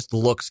 He just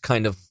looks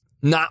kind of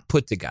not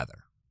put together.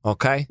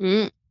 Okay?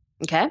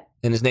 Okay.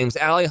 And his name's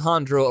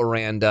Alejandro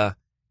Aranda.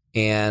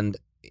 And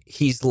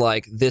he's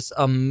like this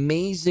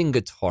amazing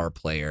guitar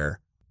player.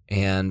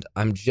 And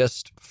I'm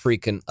just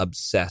freaking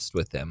obsessed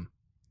with him.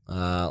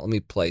 Let me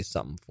play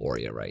something for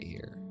you right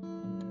here.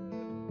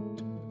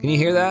 Can you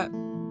hear that?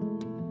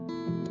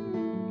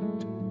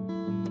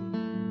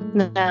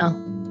 No.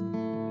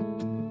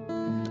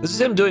 This is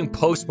him doing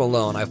Post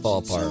Malone, I Fall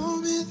Apart.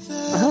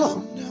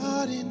 Oh.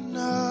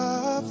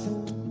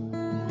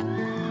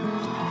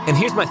 And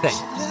here's my thing.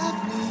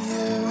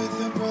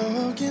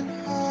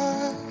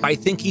 I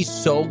think he's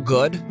so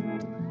good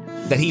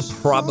that he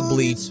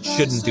probably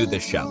shouldn't do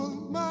this show.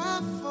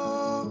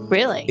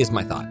 Really? Is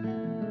my thought.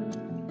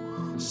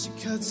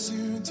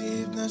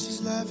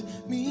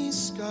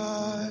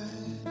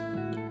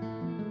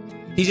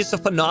 He's just a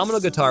phenomenal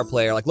guitar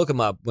player. Like, look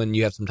him up when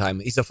you have some time.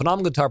 He's a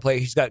phenomenal guitar player.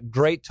 He's got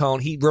great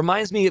tone. He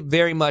reminds me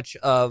very much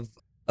of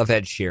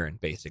Ed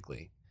Sheeran,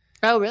 basically.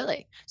 Oh,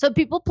 really? So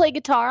people play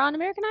guitar on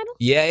American Idol?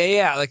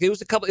 Yeah. Like, it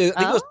was a couple. I think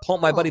it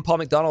was my buddy Paul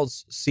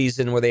McDonald's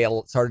season where they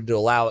started to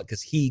allow it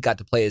because he got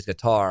to play his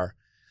guitar.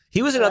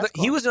 He was another.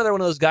 Cool. He was another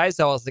one of those guys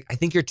that I was like, I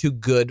think you're too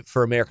good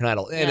for American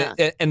Idol,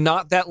 and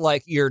not that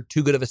like you're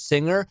too good of a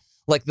singer.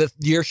 Like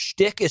your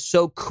shtick is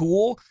so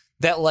cool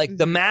that like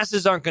the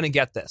masses aren't going to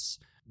get this,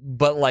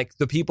 but like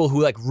the people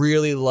who like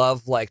really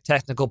love like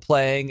technical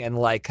playing and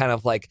like kind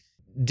of like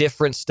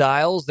different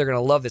styles, they're going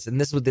to love this. And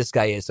this is what this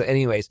guy is. So,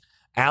 anyways,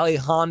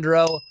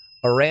 Alejandro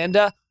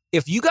Aranda.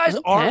 If you guys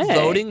aren't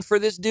voting for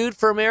this dude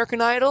for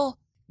American Idol,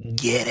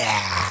 get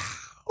out.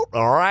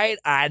 All right,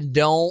 I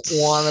don't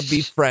want to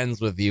be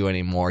friends with you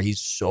anymore. He's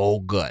so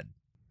good.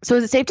 So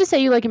is it safe to say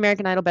you like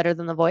American Idol better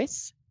than The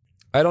Voice?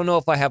 I don't know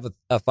if I have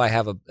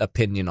an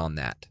opinion on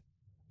that.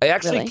 I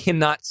actually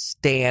cannot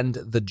stand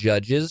the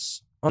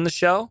judges on the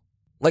show.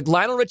 Like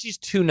Lionel Richie's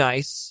too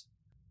nice.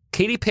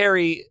 Katy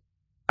Perry,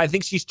 I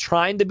think she's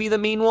trying to be the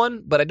mean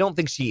one, but I don't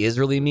think she is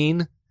really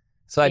mean.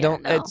 So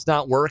it's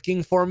not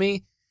working for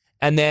me.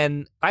 And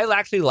then I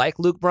actually like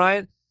Luke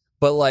Bryan,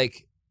 but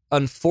like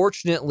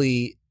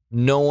unfortunately,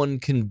 no one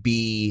can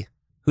be.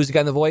 Who's the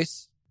guy in The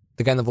Voice?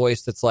 The guy in The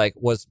Voice that's like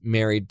is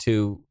married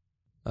to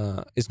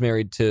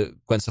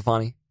Gwen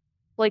Stefani.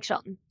 Blake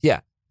Shelton. Yeah,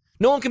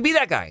 no one can be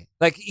that guy.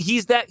 Like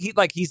he's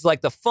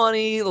like the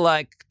funny,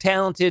 like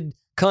talented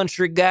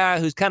country guy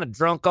who's kind of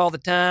drunk all the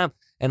time,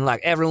 and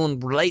like everyone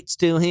relates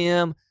to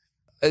him.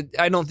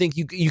 I don't think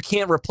you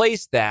can't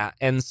replace that.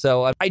 And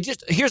so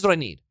here's what I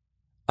need.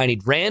 I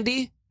need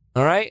Randy.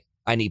 All right.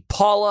 I need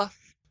Paula.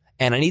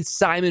 And I need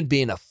Simon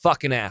being a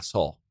fucking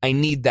asshole. I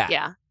need that.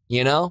 Yeah.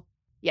 You know?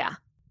 Yeah.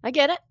 I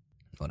get it.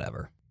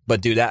 Whatever.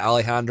 But dude, that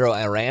Alejandro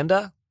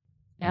Aranda?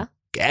 Yeah.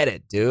 Get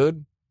it,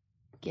 dude.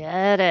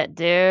 Get it,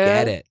 dude.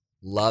 Get it.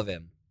 Love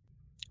him.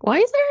 Why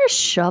is there a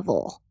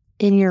shovel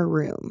in your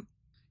room?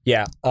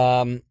 Yeah.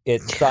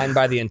 It's signed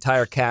by the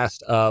entire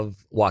cast of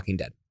Walking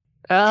Dead.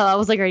 Oh, I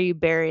was like, are you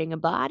burying a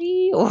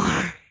body or?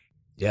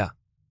 Yeah.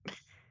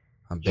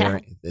 I'm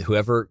burying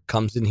whoever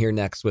comes in here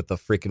next with the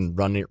freaking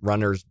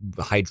runner's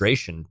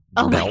hydration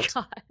belt. My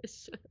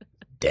gosh.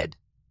 Dead.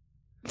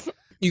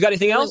 You got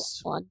anything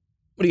else? What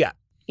do you got?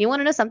 You want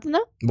to know something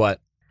though?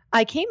 What?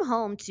 I came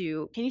home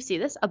to, can you see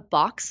this? A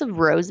box of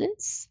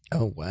roses.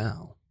 Oh,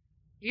 wow.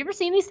 Have you ever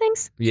seen these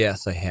things?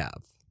 Yes, I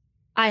have.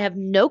 I have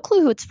no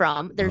clue who it's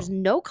from. There's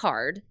no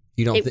card.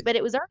 You don't but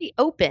it was already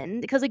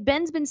open because like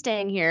Ben's been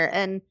staying here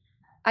and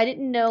I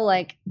didn't know,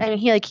 like, I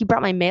mean, he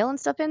brought my mail and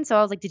stuff in. So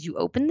I was like, did you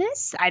open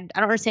this? I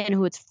don't understand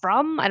who it's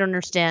from. I don't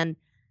understand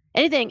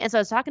anything. And so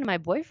I was talking to my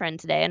boyfriend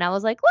today, and I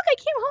was like, "Look, I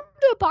came home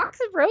to a box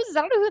of roses.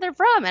 I don't know who they're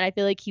from," and I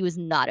feel like he was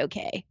not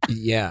okay.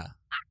 Yeah.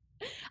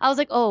 I was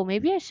like, "Oh,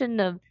 maybe I shouldn't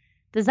have.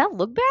 Does that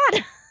look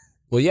bad?"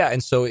 Well, yeah.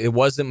 And so it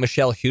wasn't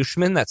Michelle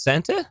Hushman that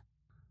sent it?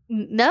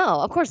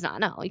 No, of course not.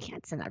 No, you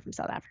can't send that from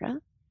South Africa.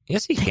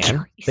 Yes, he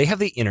can. They have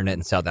the internet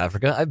in South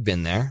Africa. I've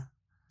been there.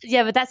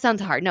 Yeah, but that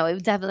sounds hard. No,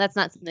 that's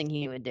not something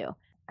he would do.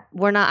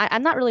 I'm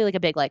not really like a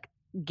big like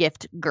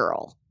gift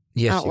girl.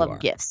 Yes, I don't you love are.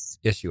 gifts.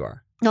 Yes, you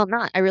are. No, I'm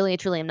not. I really,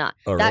 truly am not.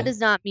 Oh, That really? does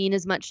not mean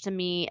as much to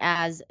me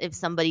as if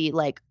somebody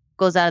like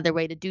goes out of their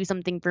way to do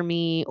something for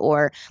me,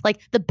 or like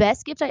the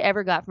best gift I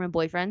ever got from a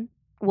boyfriend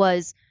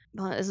was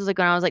this was like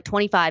when I was like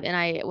 25,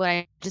 and when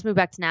I just moved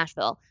back to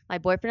Nashville. My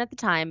boyfriend at the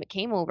time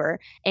came over,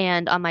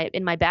 and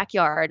in my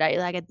backyard,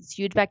 I got this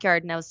huge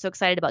backyard, and I was so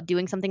excited about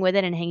doing something with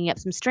it and hanging up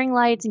some string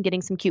lights and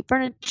getting some cute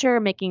furniture,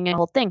 making a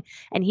whole thing.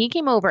 And he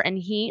came over and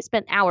he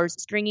spent hours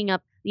stringing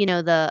up,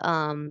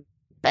 the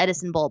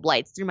Edison bulb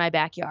lights through my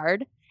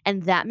backyard.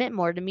 And that meant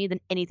more to me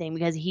than anything,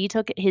 because he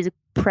took his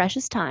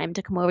precious time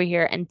to come over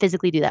here and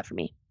physically do that for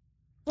me.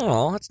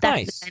 Oh, that's That's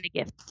nice. the kind of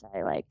gift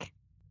I like.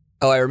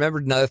 Oh, I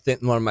remembered another thing.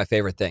 One of my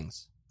favorite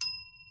things.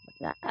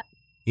 That.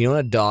 You know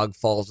when a dog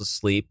falls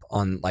asleep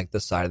on like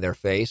the side of their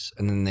face,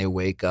 and then they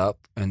wake up,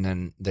 and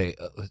then they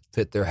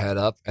fit their head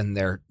up, and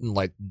their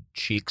like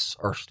cheeks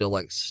are still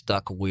like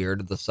stuck weird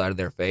to the side of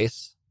their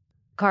face?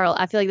 Carl,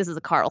 I feel like this is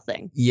a Carl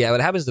thing. Yeah, but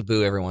it happens to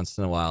Boo every once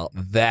in a while.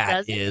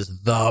 That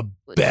is the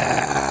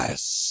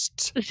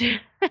best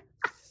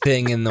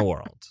thing in the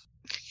world.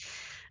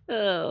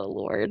 Oh,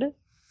 Lord.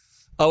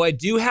 Oh, I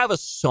do have a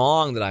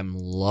song that I'm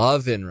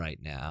loving right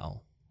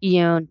now.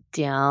 You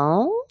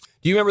don't?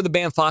 Do you remember the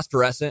band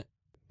Phosphorescent?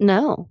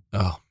 No. Oh,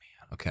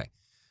 man. Okay.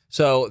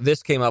 So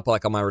this came up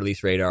like on my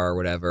release radar or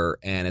whatever,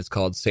 and it's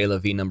called C'est la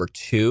vie number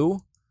 2.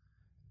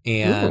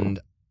 And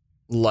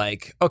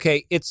like,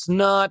 okay, it's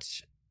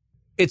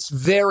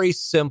very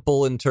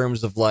simple in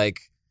terms of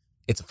like,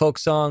 it's a folk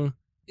song,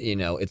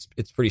 it's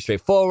pretty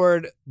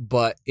straightforward,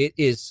 but it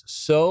is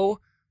so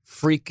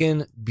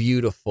freaking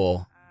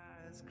beautiful.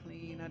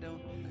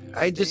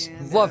 I just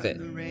love it.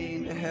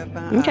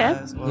 Okay.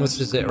 This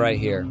is it right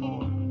here.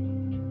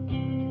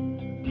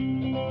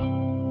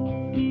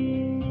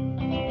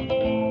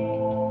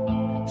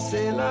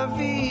 C'est la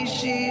vie,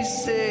 she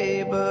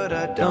say, but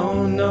I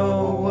don't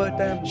know what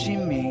she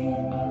means.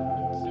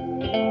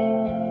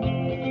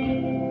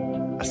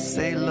 I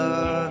say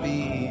love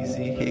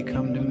easy, here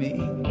come to me.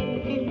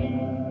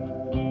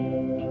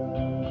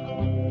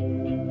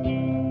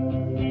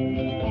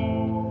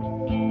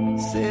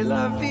 C'est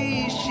la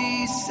vie,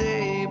 she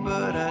say,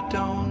 but I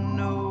don't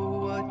know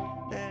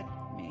what that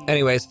means.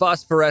 Anyways,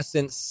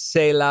 Phosphorescent,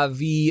 C'est la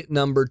vie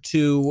number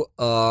 2.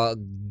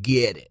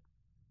 Get it.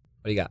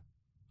 What do you got?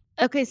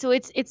 Okay, so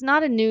it's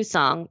not a new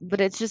song,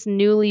 but it's just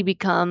newly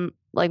become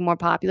like more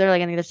popular.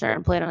 Like I think they're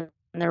starting to play it on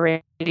the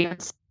radio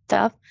and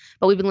stuff.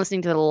 But we've been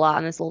listening to it a lot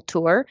on this little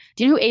tour.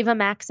 Do you know who Ava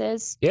Max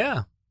is?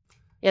 Yeah.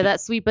 Yeah,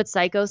 that Sweet But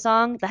Psycho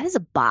song. That is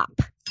a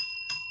bop.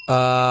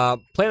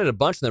 Playing it a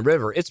bunch in the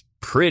river. It's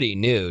pretty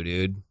new,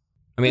 dude.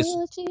 I mean,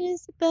 Oh,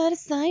 she's but a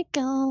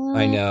psycho.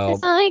 I know. A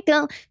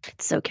psycho.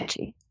 It's so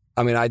catchy.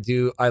 I mean,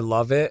 I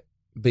love it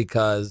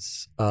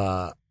because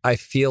I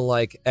feel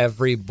like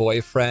every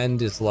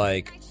boyfriend is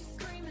like,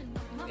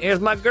 here's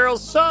my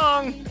girl's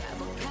song.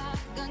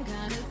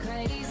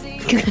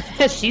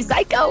 She's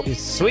psycho.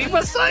 She's sweet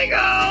but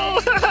psycho.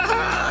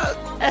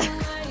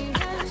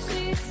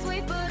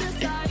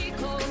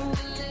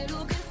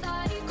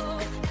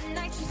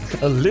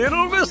 A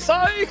little bit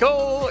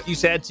psycho. You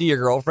said to your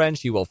girlfriend,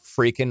 she will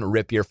freaking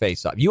rip your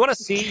face off. You want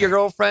to see your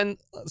girlfriend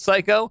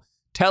psycho?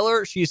 Tell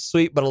her she's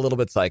sweet but a little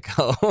bit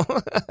psycho.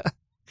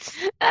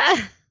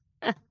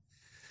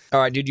 All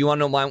right, dude, you want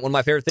to know one of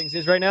my favorite things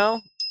is right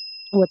now?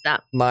 What's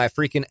that? My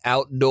freaking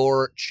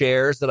outdoor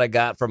chairs that I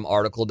got from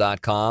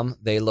article.com.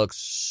 They look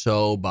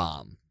so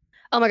bomb.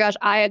 Oh my gosh,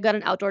 I got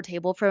an outdoor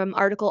table from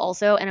Article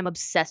also, and I'm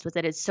obsessed with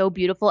it. It's so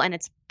beautiful, and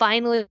it's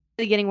finally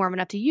getting warm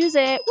enough to use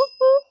it.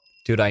 Woo-hoo.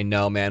 Dude, I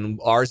know, man.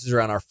 Ours is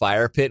around our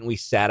fire pit, and we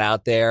sat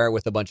out there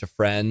with a bunch of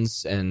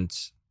friends and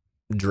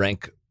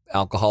drank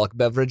alcoholic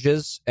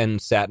beverages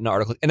and sat in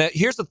Article. And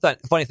here's the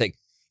funny thing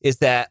is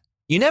that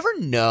you never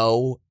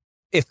know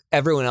if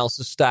everyone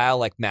else's style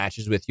like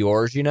matches with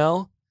yours,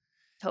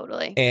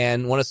 Totally.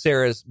 And one of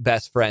Sarah's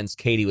best friends,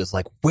 Katie, was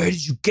like, where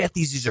did you get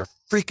these? These are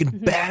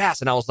freaking badass.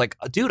 And I was like,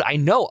 dude, I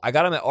know. I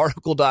got them at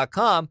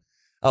article.com.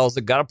 I was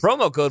like, got a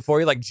promo code for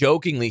you, like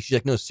jokingly. She's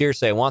like, no,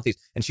 seriously, I want these.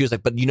 And she was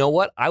like, but you know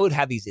what? I would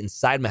have these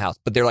inside my house,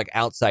 but they're like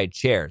outside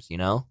chairs,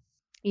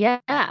 Yeah,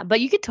 but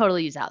you could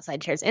totally use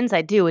outside chairs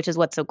inside too, which is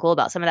what's so cool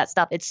about some of that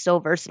stuff. It's so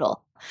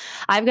versatile.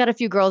 I've got a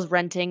few girls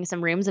renting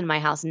some rooms in my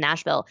house in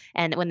Nashville,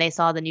 and when they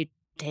saw the new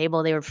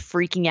table, they were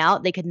freaking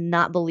out. They could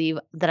not believe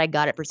that I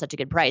got it for such a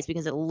good price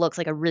because it looks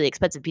like a really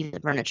expensive piece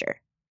of furniture.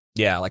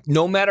 Yeah, like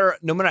no matter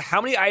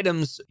how many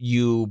items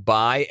you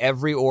buy,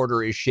 every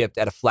order is shipped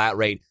at a flat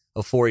rate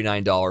of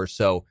 $49.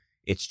 So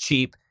it's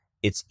cheap,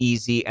 it's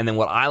easy. And then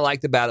what I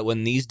liked about it,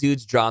 when these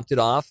dudes dropped it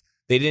off,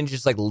 They didn't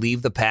just like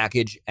leave the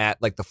package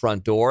at like the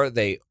front door.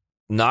 They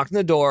knocked on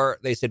the door.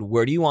 They said,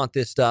 "Where do you want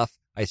this stuff?"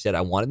 I said,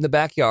 "I want it in the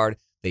backyard."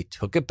 They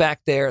took it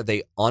back there.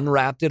 They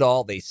unwrapped it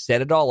all. They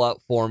set it all up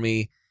for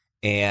me.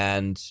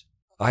 And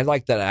I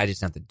like that I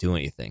just don't have to do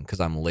anything because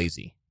I'm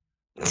lazy.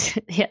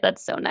 Yeah,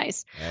 that's so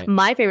nice. Right?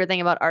 My favorite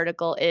thing about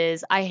Article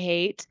is I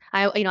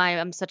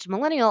am such a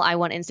millennial. I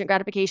want instant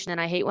gratification,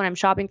 and I hate when I'm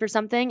shopping for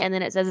something and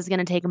then it says it's going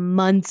to take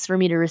months for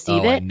me to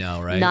receive it. I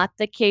know, right? Not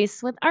the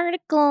case with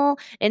Article.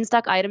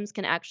 In-stock items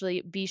can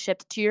actually be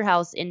shipped to your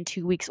house in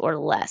 2 weeks or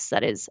less.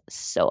 That is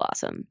so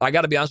awesome. I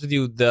got to be honest with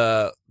you,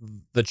 the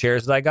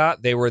chairs that I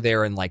got, they were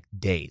there in like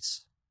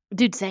days.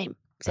 Dude, same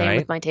Right?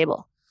 with my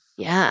table.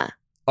 Yeah.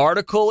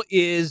 Article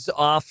is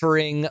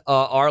offering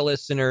our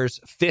listeners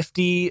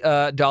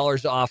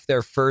 $50 off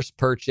their first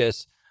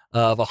purchase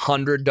of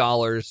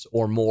 $100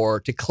 or more.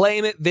 To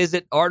claim it,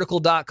 visit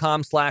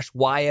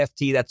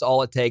article.com/YFT. That's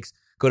all it takes.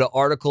 Go to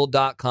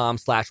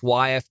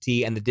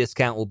article.com/YFT and the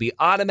discount will be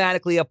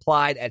automatically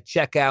applied at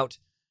checkout.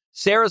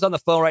 Sarah's on the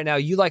phone right now.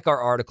 You like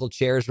our Article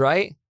chairs,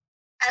 right?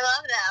 I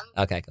love them.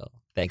 Okay, cool.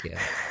 Thank you.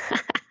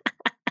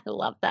 I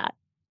love that.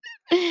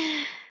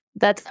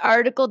 That's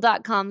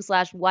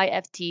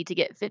article.com/YFT to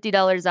get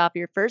 $50 off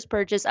your first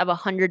purchase of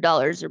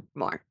 $100 or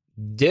more.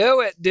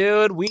 Do it,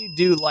 dude. We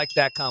do like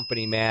that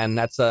company, man.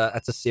 That's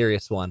a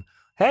serious one.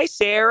 Hey,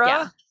 Sarah.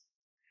 Yeah.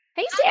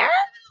 Hey, Sarah.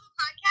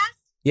 Podcast?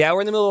 Yeah,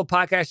 we're in the middle of a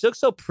podcast. She looks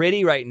so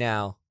pretty right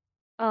now.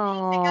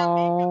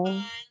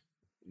 Oh.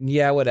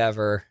 Yeah,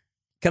 whatever.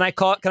 Can I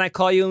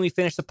call you when we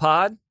finish the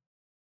pod?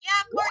 Yeah,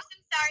 of course.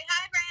 I'm sorry.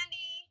 Hi,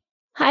 Brandy.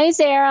 Hi,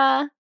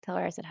 Sarah. Tell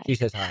her I said hi. She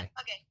says hi.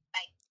 Okay,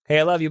 bye. Hey,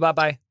 I love you.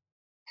 Bye-bye. I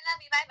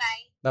love you.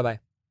 Bye-bye.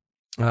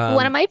 Bye-bye.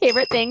 One of my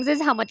favorite things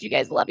is how much you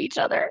guys love each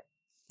other.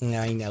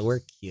 I know. We're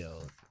cute.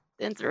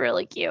 It's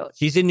really cute.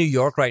 She's in New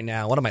York right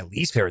now. One of my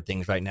least favorite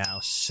things right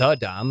now, so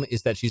dumb,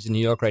 is that she's in New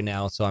York right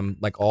now. So I'm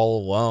like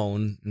all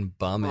alone and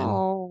bumming.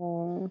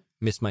 Oh.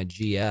 Miss my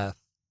GF.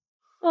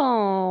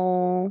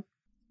 Oh.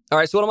 All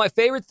right, so one of my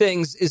favorite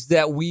things is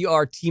that we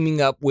are teaming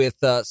up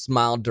with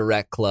Smile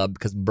Direct Club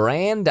because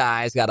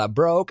Brandi's got a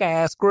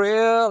broke-ass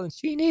grill and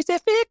she needs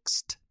it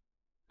fixed.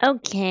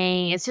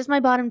 Okay. It's just my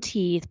bottom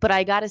teeth, but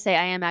I gotta say,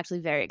 I am actually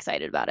very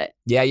excited about it.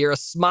 Yeah, you're a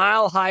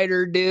smile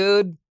hider,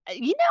 dude.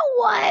 You know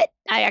what?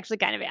 I actually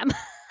kind of am.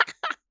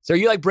 So are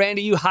you like,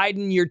 Brandy, you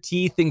hiding your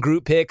teeth in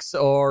group pics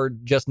or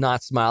just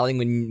not smiling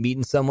when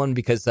meeting someone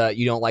because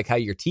you don't like how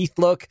your teeth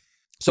look?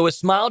 So with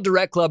Smile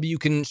Direct Club, you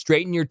can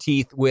straighten your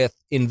teeth with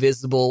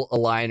invisible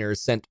aligners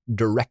sent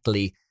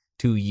directly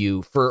to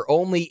you. For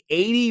only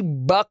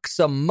 $80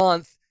 a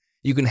month,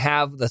 you can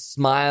have the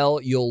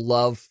smile you'll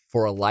love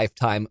for a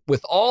lifetime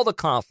with all the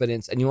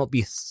confidence, and you won't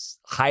be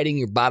hiding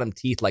your bottom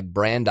teeth like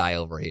Brandi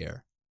over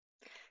here.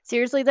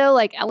 Seriously, though,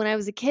 like when I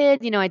was a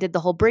kid, I did the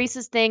whole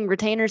braces thing,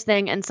 retainers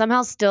thing, and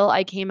somehow still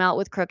I came out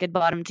with crooked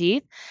bottom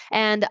teeth.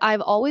 And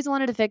I've always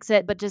wanted to fix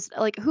it, but just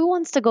like who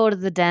wants to go to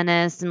the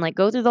dentist and like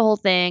go through the whole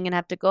thing and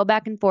have to go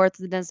back and forth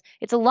to the dentist?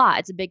 It's a lot.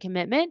 It's a big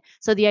commitment.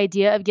 So the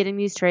idea of getting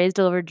these trays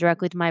delivered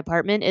directly to my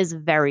apartment is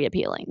very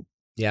appealing.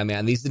 Yeah,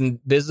 man. These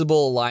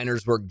invisible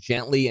aligners work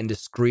gently and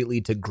discreetly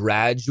to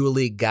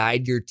gradually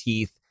guide your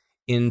teeth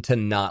into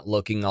not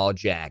looking all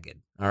jagged.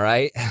 All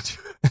right?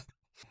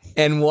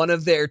 And one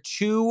of their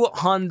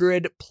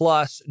 200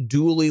 plus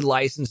duly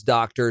licensed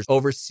doctors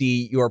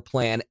oversee your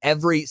plan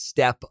every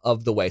step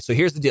of the way. So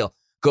here's the deal.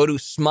 Go to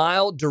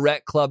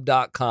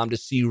SmileDirectClub.com to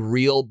see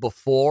real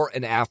before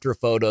and after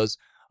photos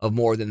of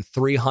more than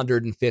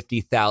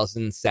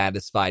 350,000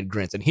 satisfied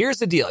grins. And here's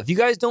the deal. If you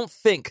guys don't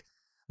think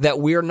that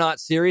we're not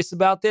serious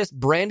about this,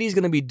 Brandy's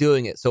going to be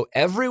doing it. So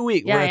every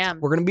week we're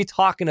going to be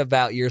talking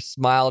about your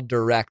Smile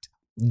Direct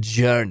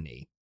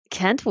journey.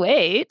 Can't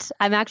wait.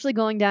 I'm actually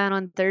going down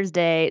on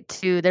Thursday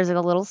there's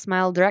a little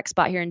Smile Direct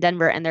spot here in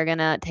Denver, and they're going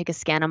to take a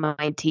scan of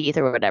my teeth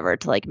or whatever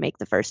to like make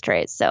the first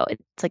trays. So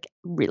it's like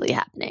really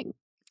happening.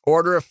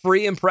 Order a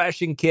free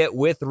impression kit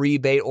with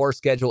rebate or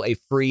schedule a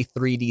free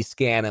 3D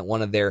scan at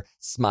one of their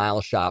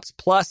Smile shops.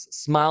 Plus,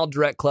 Smile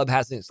Direct Club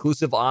has an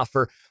exclusive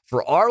offer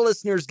for our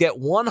listeners. Get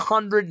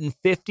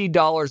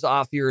 $150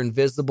 off your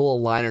invisible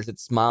aligners at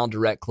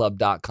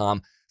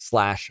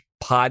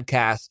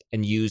SmileDirectClub.com/podcast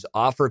and use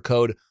offer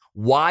code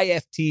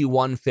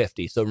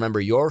YFT150. So remember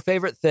your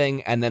favorite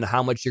thing and then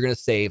how much you're going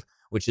to save,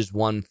 which is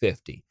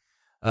 $150.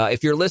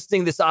 If you're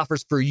listening, this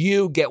offer's for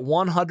you. Get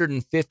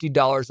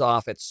 $150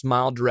 off at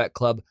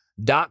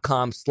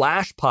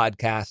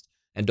SmileDirectClub.com/podcast.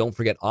 And don't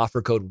forget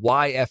offer code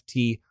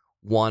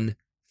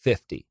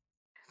YFT150.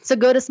 So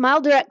go to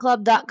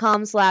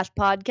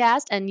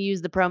SmileDirectClub.com/podcast and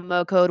use the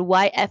promo code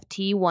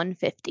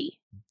YFT150.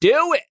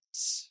 Do it!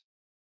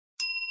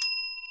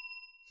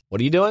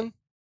 What are you doing?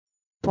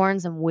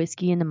 Pouring some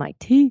whiskey into my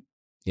tea.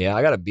 Yeah,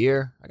 I got a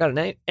beer. I got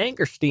an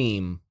Anchor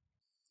Steam.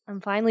 I'm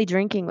finally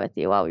drinking with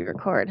you while we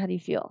record. How do you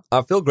feel?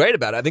 I feel great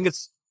about it. I think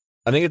it's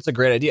a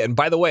great idea. And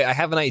by the way, I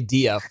have an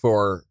idea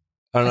for,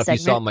 I don't know if you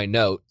saw my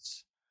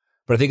notes,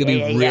 but I think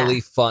it'd be really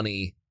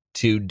funny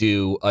to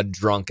do a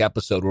drunk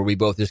episode where we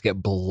both just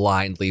get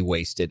blindly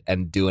wasted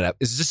and do it.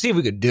 Just see if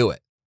we could do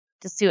it.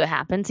 Just see what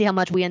happens. See how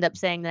much we end up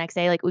saying the next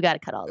day. Like, we got to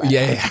cut all that.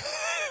 Yeah.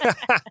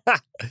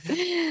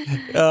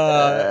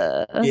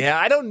 Yeah,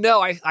 I don't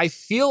know. I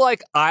feel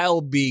like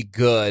I'll be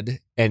good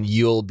and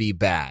you'll be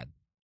bad.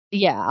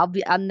 Yeah, I'll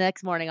be on the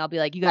next morning. I'll be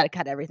like, you got to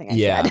cut everything I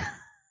said.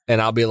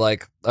 And I'll be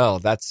like, oh,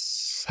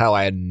 that's how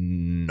I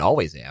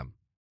always am.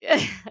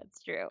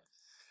 That's true.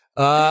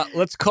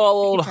 Let's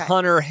call old try.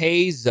 Hunter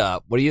Hayes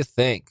up. What do you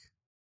think?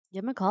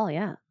 Give him a call.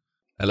 Yeah.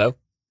 Hello?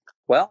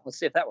 Well, let's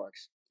see if that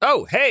works.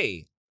 Oh,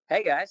 hey.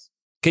 Hey, guys.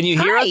 Can you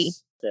hear Hi.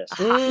 us? This.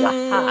 Got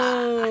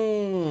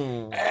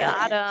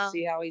him.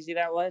 See how easy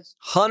that was?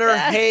 Hunter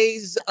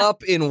Hayes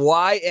up in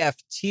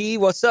YFT.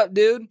 What's up,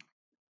 dude?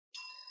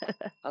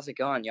 How's it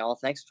going, y'all?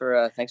 Thanks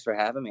for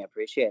having me. I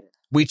appreciate it.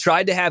 We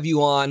tried to have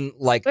you on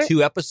like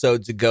 2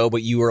 episodes ago,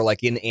 but you were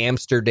like in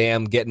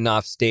Amsterdam getting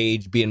off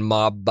stage, being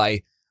mobbed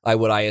by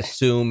what I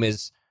assume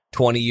is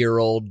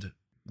 20-year-old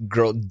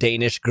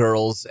Danish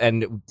girls,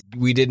 and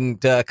we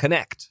didn't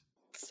connect.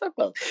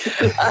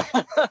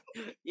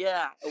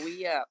 Yeah,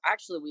 we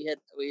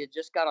had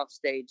just got off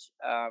stage.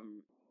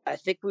 I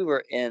think we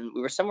were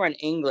somewhere in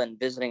England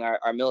visiting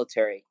our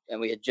military, and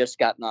we had just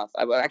gotten off.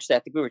 I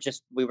think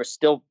we were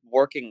still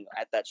working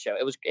at that show.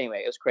 It was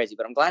crazy,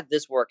 but I'm glad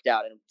this worked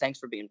out, and thanks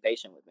for being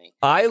patient with me.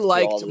 I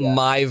liked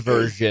my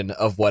version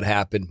of what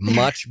happened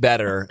much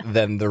better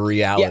than the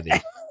reality.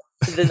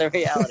 Than the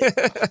reality,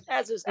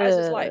 as is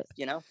life,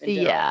 you know.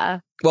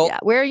 Yeah. Well, yeah.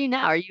 Where are you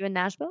now? Are you in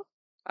Nashville?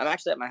 I'm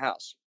actually at my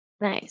house.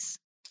 Nice.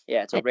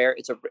 Yeah, it's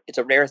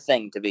a rare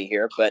thing to be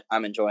here, but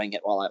I'm enjoying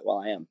it while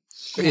I am.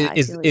 Yeah,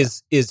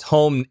 is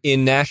home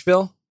in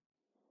Nashville?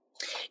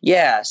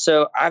 Yeah,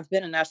 so I've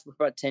been in Nashville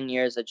for about 10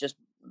 years. I just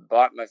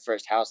bought my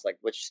first house,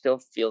 which still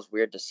feels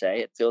weird to say.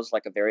 It feels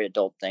like a very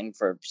adult thing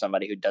for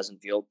somebody who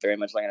doesn't feel very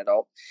much like an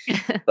adult.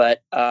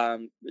 But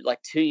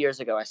 2 years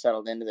ago, I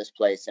settled into this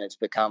place, and it's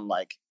become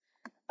like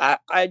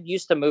I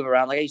used to move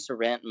around. Like, I used to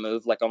rent and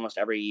move like almost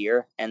every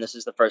year. And this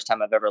is the first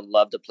time I've ever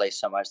loved a place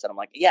so much that I'm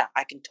like, yeah,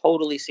 I can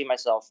totally see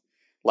myself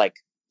like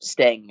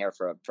staying here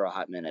for a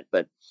hot minute.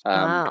 But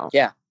wow.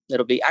 Yeah,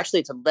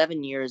 it's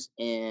 11 years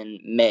in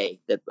May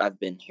that I've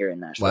been here in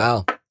Nashville.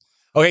 Wow.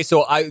 Okay,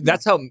 so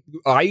that's how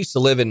I used to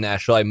live in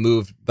Nashville. I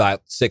moved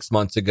about 6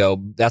 months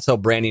ago. That's how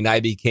Brandy and I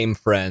became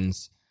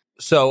friends.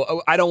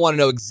 So I don't want to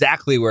know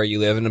exactly where you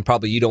live, and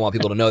probably you don't want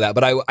people to know that.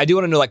 But I do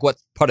want to know like what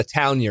part of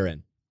town you're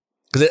in.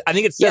 Because I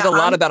think it says a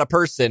lot about a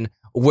person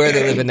where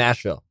they live in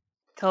Nashville.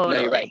 Totally.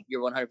 No, you're right.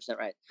 You're 100%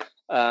 right.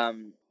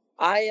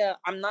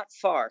 I'm not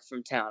far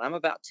from town. I'm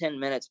about 10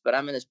 minutes, but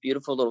I'm in this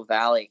beautiful little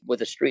valley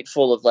with a street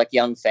full of like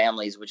young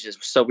families, which is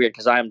so weird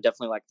because I am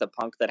definitely like the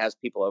punk that has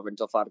people over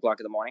until 5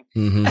 o'clock in the morning.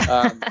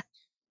 Mm-hmm.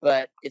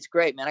 But it's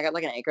great, man. I got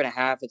like an acre and a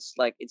half. It's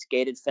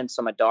gated fence,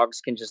 so my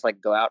dogs can just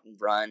like go out and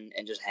run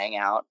and just hang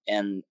out.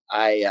 And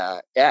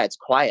it's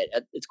quiet.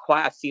 It's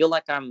quiet. I feel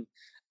like I'm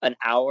an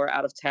hour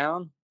out of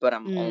town, but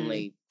I'm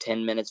only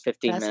 10 minutes,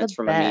 15 minutes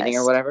from a meeting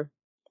or whatever.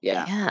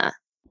 Yeah. Yeah.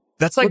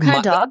 That's like what kind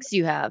of dogs do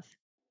you have?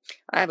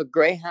 I have a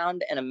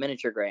greyhound and a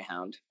miniature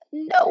greyhound.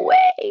 No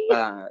way.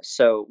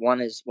 So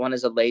one is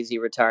a lazy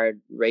retired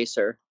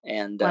racer,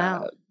 and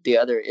the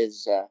other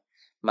is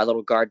my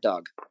little guard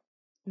dog.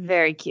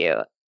 Very cute.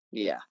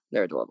 Yeah,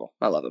 they're adorable.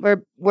 I love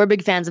them. We're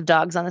big fans of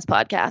dogs on this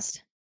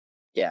podcast.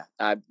 Yeah,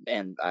 I'm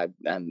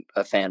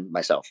a fan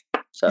myself.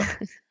 So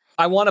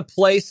I want to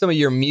play some of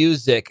your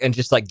music and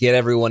just like get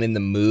everyone in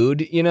the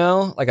mood, you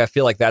know? Like I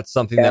feel like that's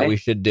something that we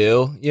should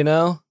do, you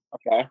know?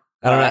 Okay.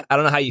 I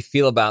don't know how you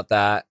feel about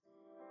that.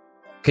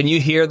 Can you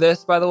hear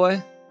this, by the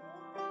way?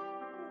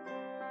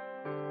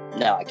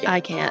 No, I can't. I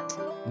can't.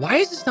 Why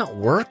is this not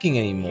working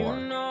anymore?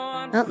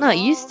 I'm not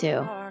used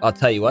to. I'll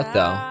tell you what,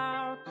 though.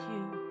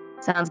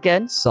 Sounds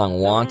good. Song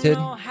Wanted.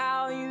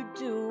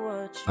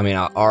 I mean,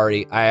 I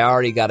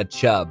already got a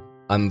chub.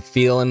 I'm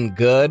feeling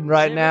good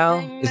right now.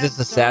 Is this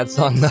a sad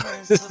song, though?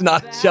 Is this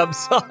not a chub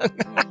song?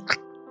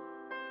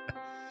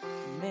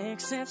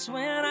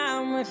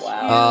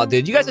 Wow.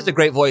 Dude, you guys have a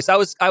great voice. I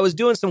was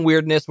doing some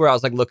weirdness where I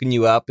was like looking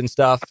you up and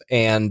stuff.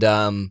 And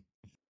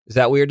is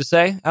that weird to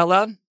say out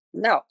loud?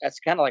 No, that's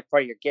kind of like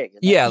part of your gig.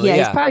 Yeah.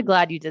 He's probably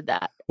glad you did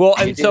that. Well,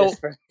 and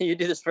you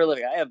do this for a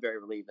living. I am very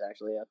relieved,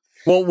 actually. Yeah.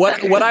 Well,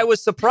 what I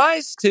was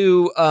surprised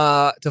to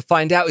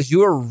find out is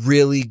you're a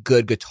really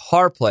good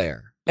guitar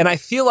player, and I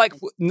feel like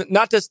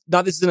not this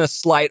is a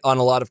slight on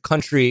a lot of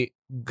country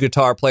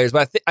guitar players,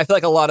 but I feel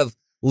like a lot of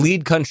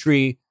lead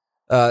country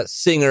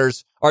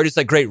singers are just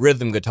like great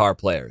rhythm guitar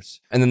players,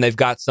 and then they've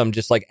got some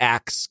just like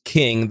axe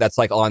king that's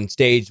like on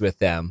stage with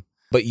them.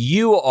 But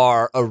you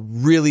are a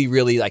really,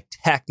 really like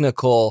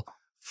technical,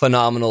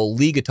 phenomenal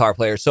lead guitar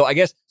player. So I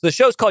guess the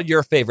show's called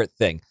Your Favorite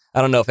Thing.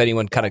 I don't know if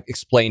anyone kind of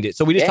explained it.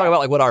 So we just talk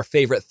about like what our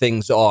favorite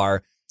things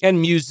are, and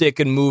music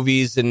and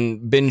movies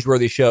and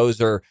binge-worthy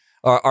shows are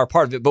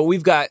part of it. But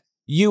we've got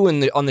you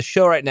on the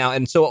show right now.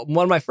 And so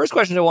one of my first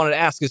questions I wanted to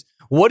ask is,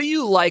 what do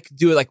you like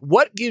doing? Like,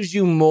 what gives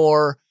you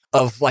more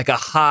of like a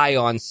high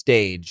on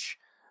stage?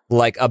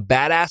 Like a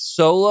badass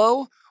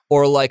solo,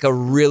 or like a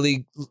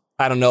really,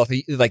 I don't know, if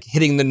like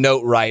hitting the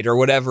note right or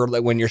whatever,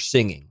 like when you're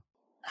singing?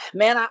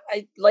 Man,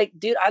 I like,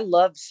 dude, I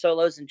love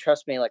solos, and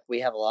trust me, like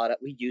we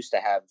used to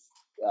have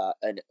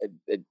an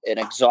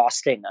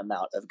exhausting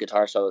amount of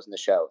guitar solos in the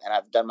show, and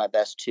I've done my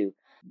best to,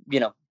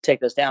 take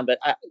those down. But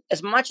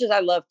as much as I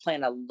love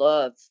playing, I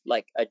love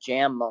like a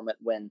jam moment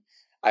when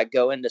I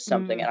go into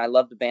something, and I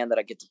love the band that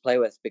I get to play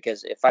with,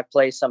 because if I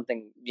play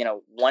something,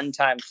 one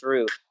time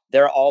through,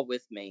 they're all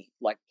with me,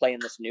 like playing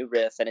this new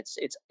riff, and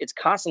it's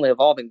constantly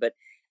evolving. But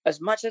as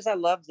much as I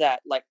love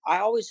that, like I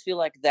always feel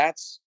like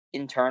that's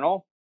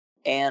internal,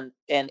 and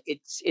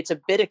it's a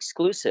bit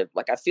exclusive.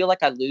 Like I feel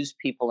like I lose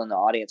people in the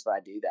audience when I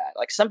do that.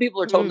 Like some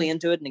people are totally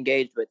into it and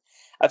engaged, but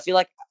I feel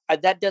like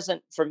that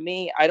doesn't, for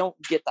me, I don't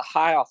get the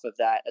high off of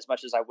that as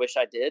much as I wish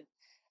I did,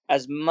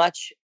 as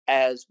much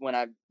as when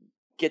I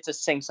get to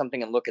sing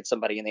something and look at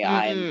somebody in the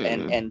eye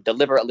and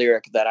deliver a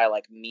lyric that I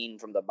like mean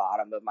from the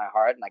bottom of my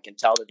heart, and I can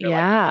tell that they're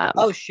like,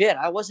 oh shit,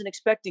 I wasn't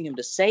expecting him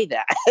to say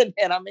that,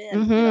 and I'm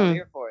in, I'm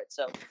here for it.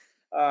 So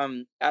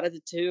out of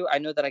the two, I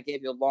know that I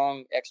gave you a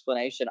long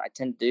explanation. I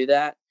tend to do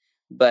that,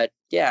 but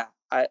yeah,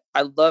 I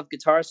love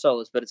guitar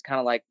solos, but it's kind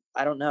of like,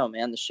 I don't know,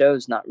 man, the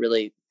show's not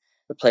really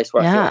the place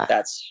where I feel like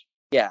that's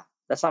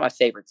not my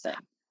favorite thing.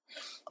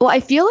 Well, I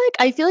feel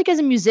like as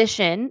a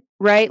musician,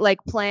 right?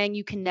 Like playing,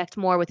 you connect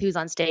more with who's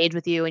on stage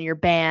with you and your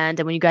band,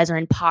 and when you guys are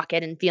in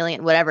pocket and feeling it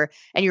and whatever.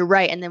 And you're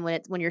right. And then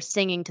when you're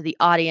singing to the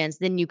audience,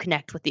 then you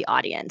connect with the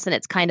audience, and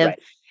it's kind of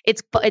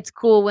it's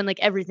cool when like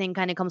everything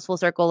kind of comes full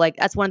circle. Like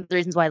that's one of the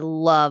reasons why I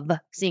love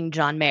seeing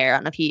John Mayer. I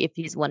don't know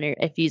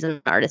if he's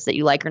an artist that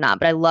you like or not,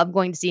 but I love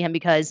going to see him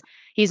because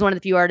he's one of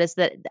the few artists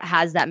that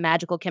has that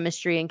magical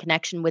chemistry and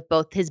connection with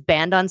both his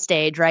band on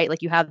stage, right?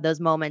 Like you have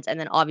those moments, and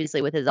then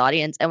obviously with his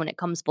audience. And when it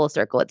comes full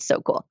circle, it's so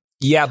cool.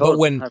 Yeah,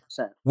 Totally, but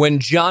 100%. when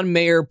John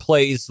Mayer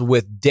plays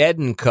with Dead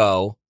 &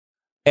 Co.,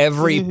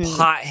 every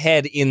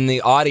pothead in the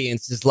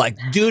audience is like,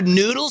 dude,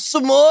 noodle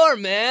some more,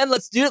 man.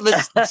 Let's do it.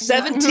 Let's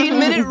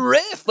 17-minute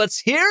riff. Let's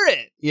hear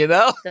it,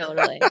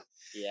 Totally.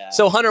 Yeah.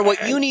 So, Hunter,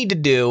 what you need to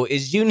do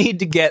is you need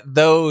to get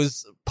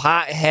those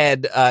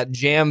pothead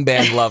jam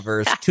band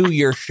lovers to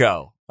your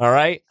show, all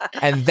right?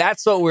 And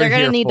that's what we're here for. They're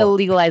going to need to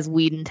legalize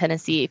weed in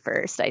Tennessee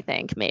first, I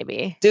think,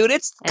 maybe. Dude,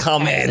 it's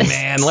coming,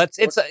 man.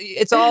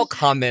 It's all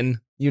coming.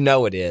 You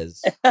know it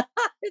is.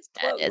 It's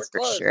close. That is We're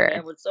close, for sure.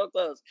 man. We're so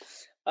close.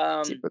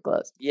 Super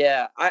close.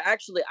 Yeah, I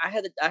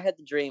had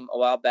the dream a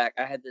while back.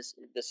 I had this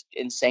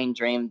insane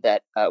dream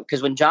that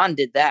because when John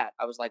did that,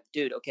 I was like,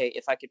 dude, okay,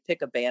 if I could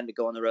pick a band to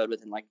go on the road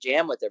with and like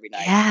jam with every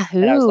night,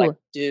 and I was like,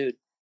 dude,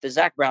 the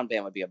Zac Brown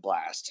band would be a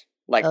blast.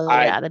 Like,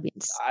 that'd be.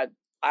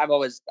 I've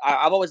always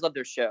loved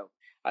their show.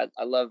 I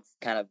love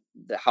kind of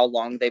how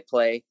long they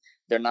play.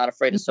 They're not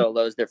afraid of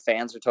solos. Their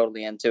fans are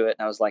totally into it.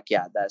 And I was like,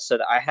 yeah,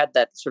 I had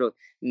that sort of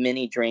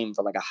mini dream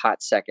for like a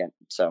hot second.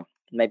 So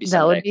maybe someday.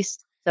 That would be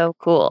so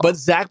cool. But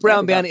Zac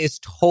Brown Band is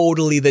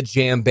totally the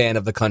jam band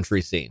of the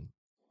country scene,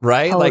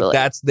 right? Totally. Like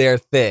that's their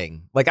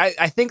thing. Like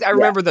I think I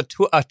remember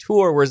a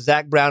tour where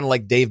Zac Brown and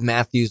like Dave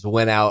Matthews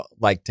went out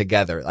like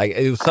together. Like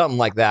it was something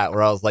like that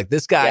where I was like,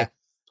 this guy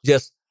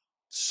just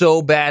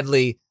so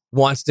badly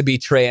wants to be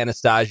Trey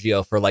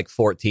Anastasio for like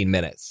 14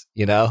 minutes,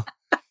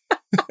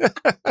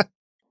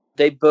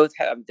 They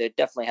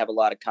definitely have a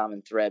lot of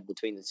common thread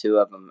between the two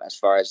of them as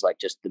far as like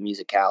just the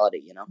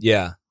musicality,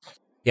 Yeah.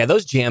 Yeah,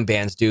 those jam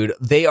bands, dude,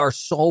 they are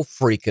so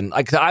freaking...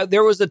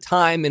 there was a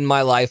time in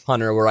my life,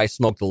 Hunter, where I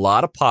smoked a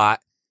lot of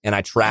pot, and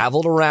I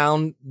traveled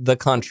around the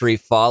country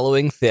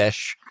following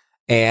fish,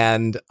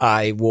 and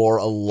I wore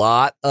a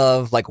lot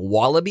of, like,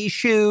 wallaby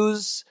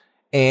shoes,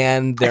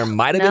 and there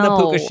might have been a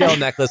puka shell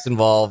necklace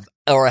involved,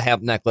 or a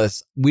hemp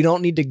necklace. We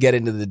don't need to get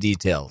into the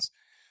details.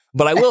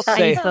 But I will say...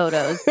 I need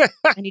photos.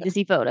 I need to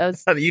see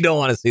photos. You don't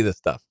want to see this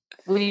stuff.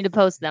 We need to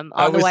post them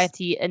on the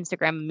YFT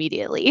Instagram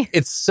immediately.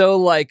 It's so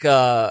like...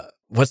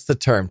 what's the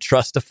term?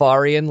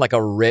 Trustafarian, like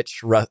a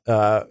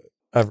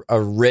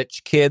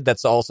rich kid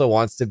that's also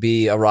wants to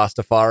be a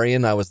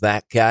Rastafarian. I was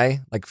that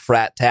guy, like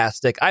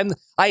fratastic.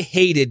 I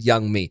hated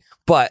young me,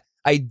 but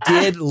I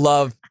did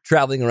love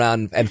traveling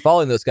around and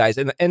following those guys.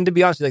 And to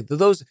be honest, like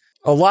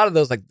a lot of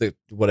those, like the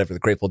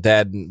Grateful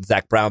Dead and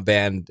Zac Brown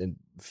Band and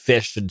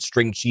Fish and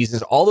String Cheese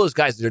and all those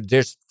guys, they're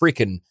just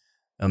freaking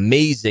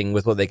amazing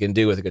with what they can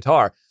do with a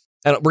guitar.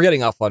 And we're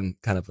getting off on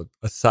kind of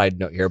a side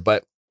note here,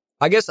 but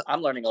I guess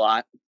I'm learning a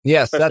lot.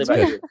 Yes, that's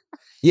good.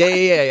 Yeah.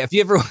 If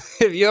you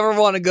ever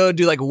want to go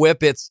do like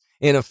whippets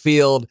in a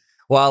field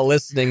while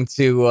listening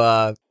to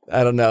I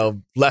don't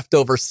know,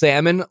 leftover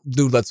salmon,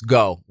 dude, let's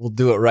go. We'll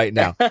do it right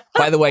now.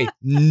 By the way,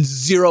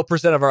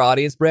 0% of our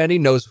audience, Brandy,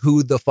 knows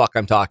who the fuck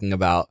I'm talking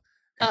about.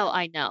 Oh,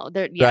 I know.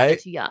 They're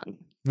too young.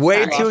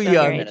 Way too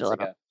young.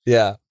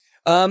 Yeah.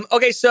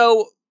 Okay,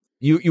 so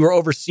you were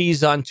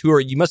overseas on tour.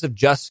 You must have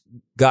just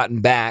gotten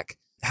back.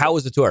 How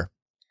was the tour?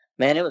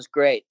 Man, it was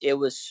great. It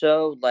was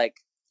so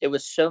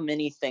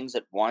many things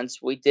at once.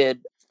 We did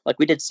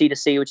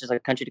C2C, which is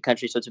like country to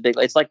country. So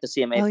it's like the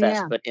CMA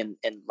Fest, but in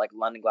like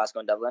London, Glasgow,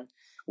 and Dublin.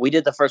 We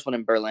did the first one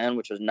in Berlin,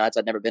 which was nuts.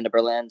 I'd never been to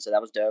Berlin, so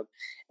that was dope.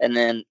 And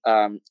then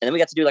we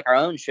got to do like our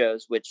own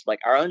shows, which like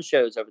our own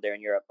shows over there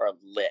in Europe are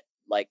lit.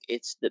 Like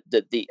it's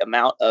the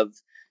amount of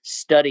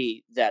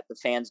study that the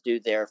fans do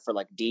there for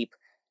like deep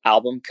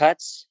album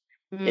cuts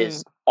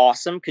is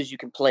awesome, because you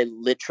can play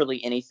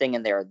literally anything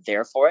and they're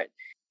there for it.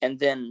 And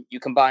then you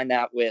combine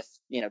that with,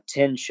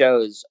 10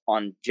 shows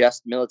on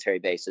just military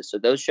bases. So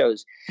those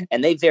shows,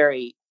 and they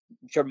vary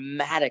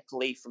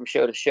dramatically from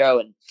show to show.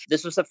 And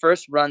this was the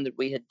first run that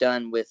we had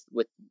done with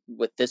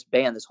this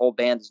band. This whole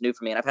band is new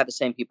for me, and I've had the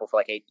same people for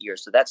like 8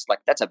 years. So that's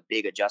a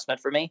big adjustment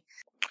for me.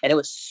 And it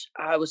was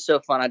so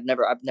fun. I've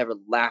never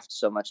laughed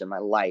so much in my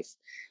life.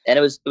 And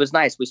it was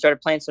nice. We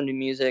started playing some new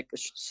music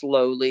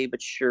slowly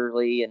but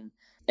surely, and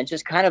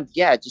just kind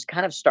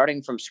of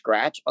starting from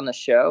scratch on the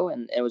show.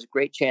 And it was a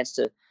great chance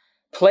to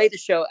play the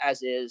show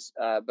as is,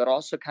 but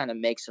also kind of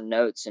make some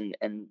notes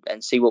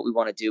and see what we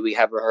want to do. We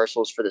have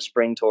rehearsals for the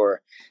spring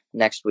tour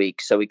next week,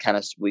 so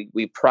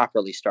we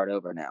properly start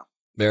over now.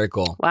 Very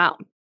cool. Wow.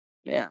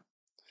 Yeah.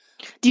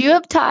 Do you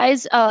have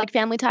ties, like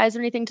family ties or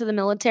anything to the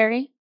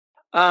military?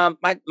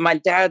 My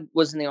dad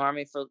was in the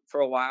Army for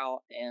a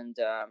while, and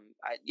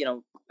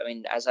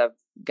as I've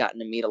gotten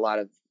to meet a lot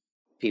of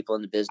people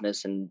in the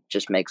business and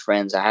just make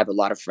friends, I have a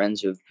lot of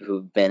friends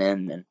who've been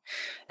in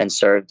and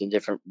served in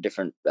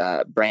different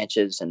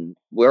branches. And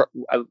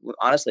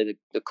honestly,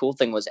 the cool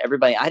thing was,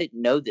 everybody, I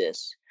didn't know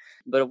this,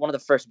 but at one of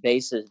the first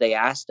bases they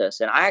asked us,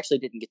 and I actually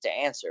didn't get to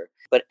answer,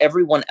 but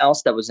everyone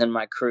else that was in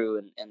my crew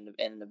and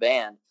in the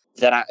band,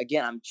 that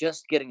I'm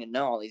just getting to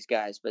know all these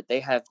guys, but they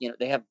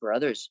have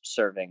brothers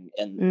serving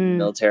in the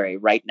military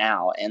right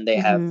now. And they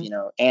have,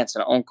 aunts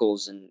and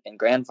uncles and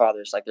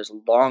grandfathers. Like, there's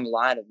a long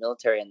line of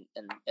military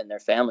in their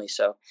family.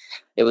 So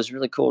it was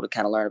really cool to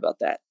kind of learn about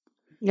that.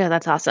 Yeah,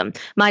 that's awesome.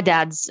 My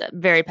dad's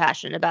very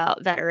passionate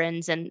about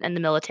veterans and the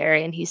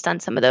military, and he's done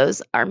some of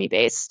those Army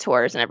base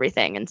tours and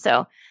everything. And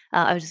so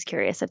I was just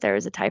curious if there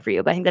was a tie for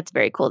you, but I think that's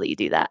very cool that you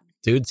do that.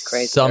 Dude,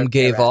 some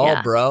gave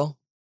all, bro.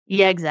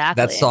 Yeah,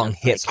 exactly. That song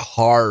hits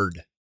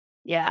hard.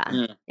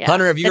 Yeah. Yeah.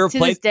 Hunter, have you ever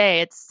played? To this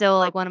day, it's still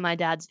like one of my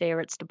dad's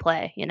favorites to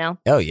play,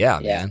 Oh, yeah,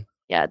 man.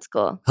 Yeah, it's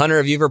cool. Hunter,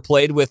 have you ever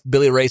played with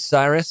Billy Ray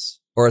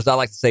Cyrus? Or as I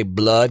like to say,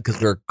 Blood, because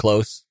we're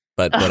close,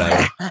 but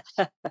whatever.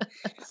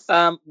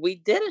 We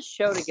did a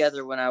show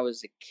together when I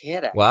was a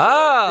kid. Actually.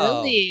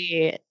 Wow.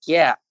 Really?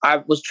 Yeah,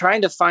 I was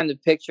trying to find the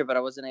picture, but I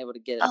wasn't able to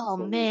get it. Oh,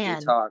 man.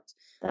 We talked.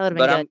 That would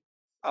have been good.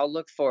 I'll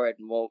look for it,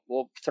 and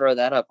we'll throw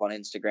that up on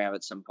Instagram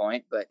at some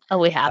point. But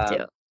we have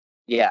to.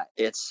 Yeah,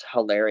 it's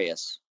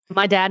hilarious.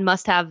 My dad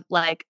must have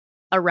like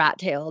a rat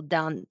tail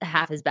down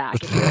half his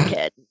back if you're a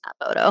kid in that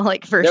photo,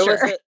 like for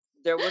sure.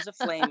 There was a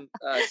flame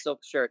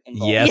silk shirt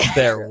involved. Yes,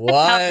 there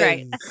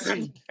was.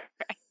 Right.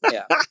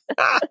 Yeah.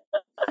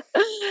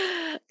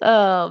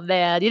 Oh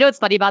man, you know what's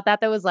funny about that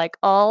though is like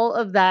all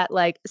of that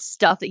like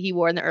stuff that he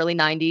wore in the early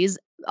 90s.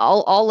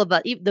 All of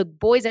it, the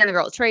boys and the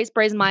girls, Trace,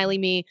 Brazen, Miley,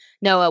 me,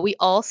 Noah, we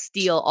all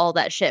steal all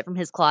that shit from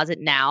his closet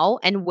now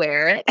and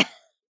wear it.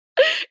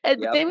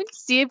 And then when you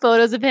see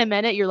photos of him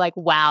in it, you're like,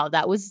 wow,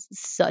 that was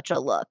such a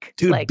look.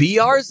 Dude, like,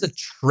 BR's a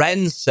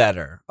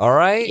trendsetter, all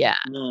right? Yeah.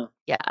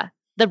 Yeah.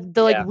 The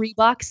like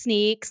Reebok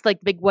sneaks, like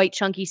big white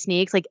chunky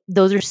sneaks, like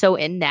those are so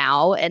in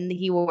now. And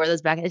he wore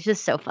those back. It's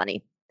just so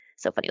funny.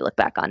 So funny to look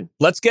back on.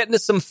 Let's get into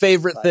some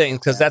favorite things,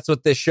 because that's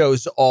what this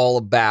show's all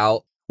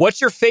about. What's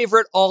your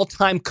favorite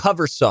all-time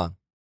cover song?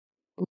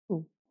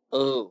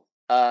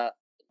 I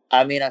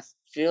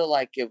feel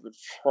like it would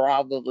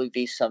probably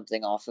be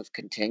something off of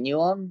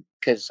Continuum,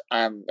 because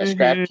I'm a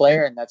scratch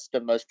player, and that's the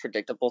most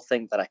predictable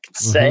thing that I can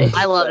say.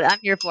 I love it. I'm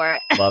here for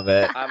it. Love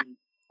it. I'm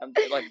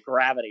like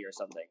Gravity or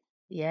something.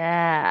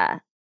 Yeah.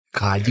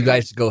 God, you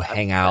guys go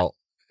hang out.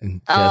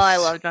 And I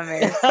love John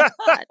Mayer so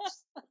much.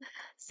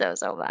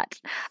 So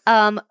much.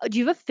 Do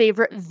you have a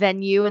favorite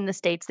venue in the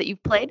States that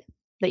you've played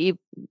that you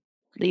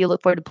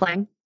look forward to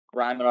playing?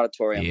 Ryman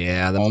Auditorium.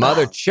 Yeah, the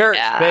Mother Church,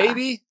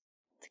 baby.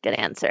 It's a good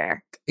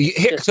answer.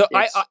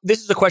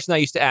 This is a question I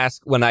used to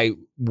ask when I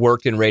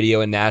worked in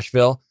radio in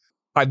Nashville.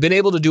 I've been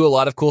able to do a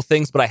lot of cool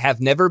things, but I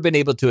have never been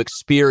able to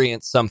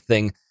experience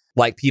something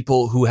like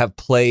people who have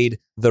played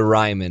the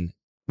Ryman.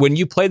 When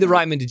you played the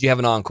Ryman, did you have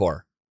an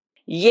encore?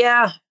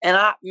 Yeah, and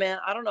I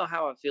don't know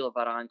how I feel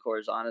about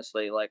encores,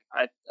 honestly. Like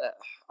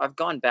I've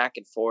gone back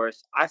and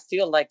forth. I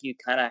feel like you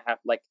kind of have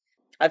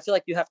I feel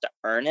like you have to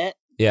earn it.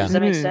 Yeah. Does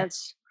that make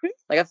sense?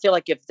 Like, I feel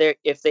like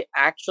if they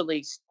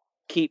actually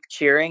keep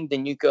cheering,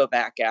 then you go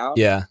back out.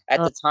 Yeah.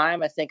 At the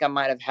time, I think I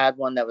might have had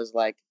one that was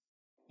like,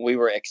 we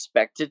were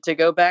expected to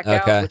go back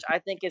out, which I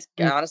think is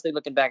honestly,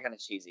 looking back on it,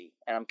 cheesy,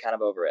 and I'm kind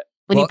of over it.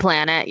 When you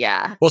plan it,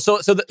 yeah. Well,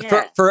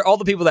 for all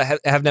the people that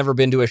have never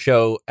been to a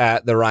show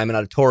at the Ryman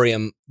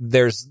Auditorium,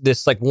 there's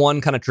this like one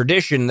kind of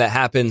tradition that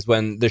happens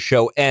when the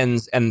show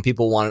ends and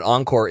people want an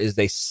encore, is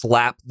they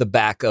slap the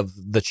back of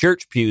the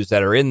church pews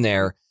that are in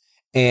there.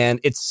 And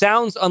it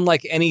sounds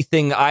unlike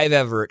anything I've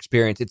ever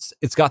experienced.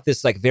 It's got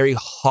this like very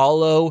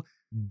hollow,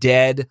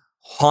 dead,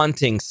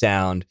 haunting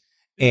sound.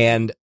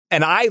 And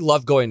I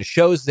love going to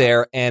shows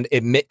there and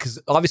because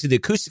obviously the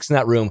acoustics in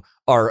that room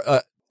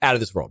are out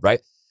of this world, right?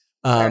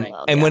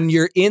 When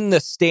you're in the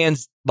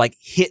stands, like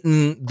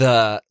hitting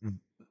the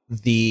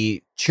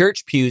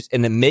church pews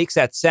and it makes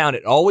that sound,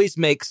 it always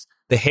makes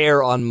the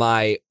hair on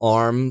my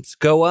arms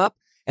go up.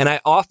 And I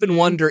often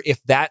wonder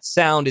if that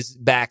sound is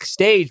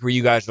backstage where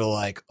you guys are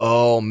like,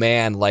 oh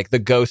man, like the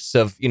ghosts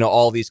of,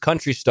 all these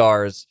country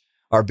stars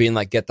are being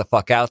like, get the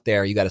fuck out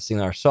there. You got to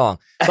sing our song.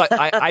 So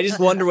I just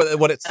wonder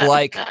what it's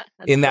like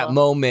in that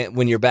moment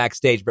when you're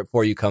backstage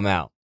before you come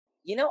out.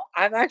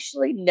 I've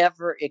actually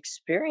never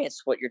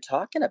experienced what you're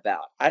talking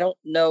about. I don't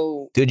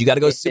know. Dude, you got to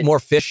go see more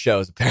Fish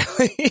shows,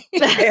 apparently.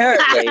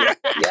 Apparently.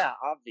 Yeah,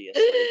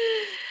 obviously.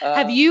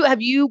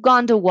 Have you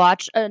gone to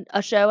watch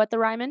a show at the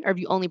Ryman, or have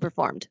you only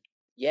performed?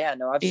 Yeah,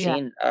 no, I've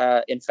seen,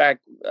 in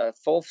fact,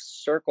 full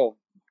circle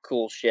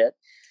cool shit.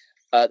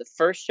 The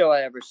first show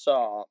I ever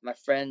saw, my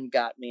friend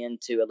got me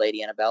into a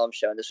Lady Antebellum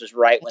show, and this was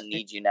right when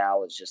Need You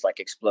Now was just like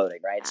exploding,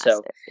 right?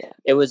 So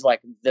it was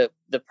like the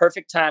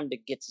perfect time to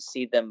get to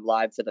see them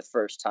live for the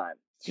first time.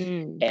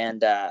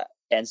 And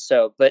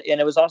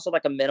it was also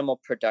like a minimal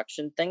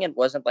production thing. It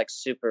wasn't like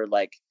super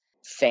like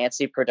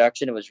fancy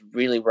production. It was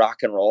really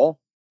rock and roll.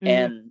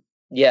 And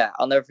yeah,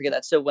 I'll never forget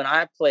that. So when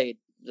I played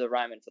the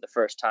Ryman for the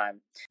first time,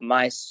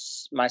 my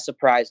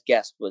surprise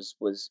guest was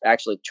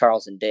actually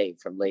Charles and Dave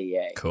from Lady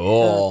A.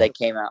 Cool. They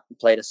came out and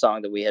played a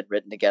song that we had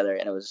written together,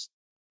 and it was,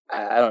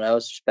 I don't know, it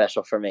was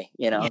special for me,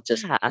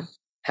 just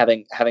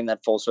having that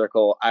full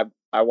circle.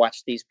 I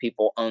watched these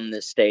people own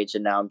this stage,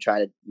 and now I'm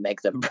trying to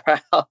make them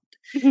proud.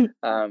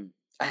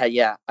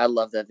 I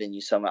love that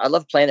venue so much. I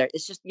love playing there.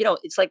 It's just,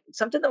 it's like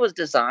something that was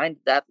designed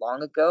that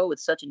long ago with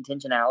such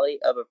intentionality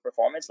of a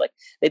performance. Like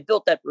they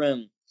built that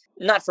room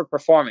not for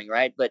performing,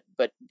 right?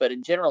 But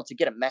in general, to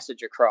get a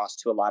message across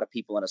to a lot of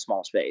people in a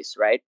small space,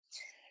 right?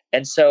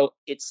 And so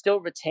it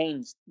still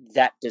retains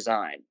that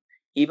design,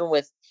 even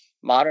with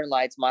modern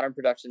lights, modern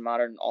production,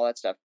 modern all that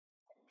stuff.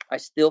 I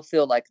still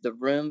feel like the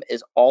room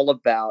is all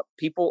about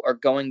people are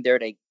going there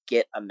to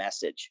get a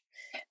message,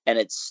 and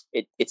it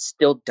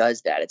still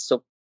does that. It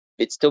still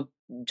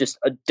just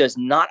does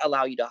not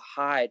allow you to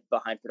hide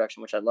behind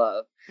production, which I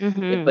love.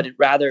 But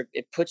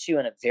it puts you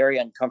in a very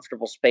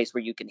uncomfortable space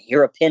where you can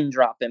hear a pin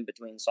drop in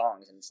between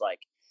songs, and it's like,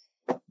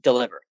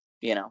 deliver,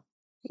 Yeah.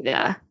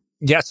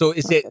 Yeah. So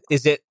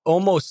is it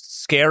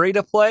almost scary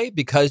to play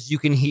because you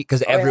can hear,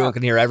 because everyone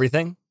can hear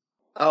everything?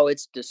 Oh,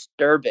 it's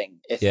disturbing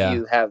if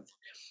you have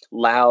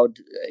loud,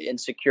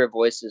 insecure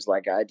voices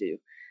like I do.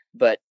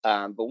 But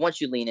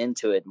once you lean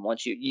into it, and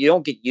once you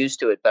don't get used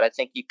to it, but I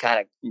think you kind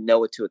of know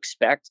what to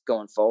expect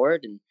going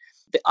forward. And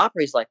the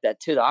Opry's like that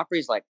too. The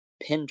Opry's like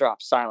pin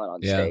drop silent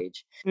on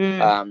stage.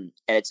 And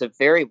it's a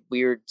very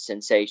weird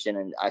sensation.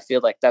 And I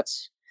feel like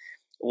that's,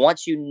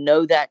 once you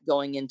know that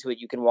going into it,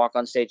 you can walk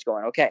on stage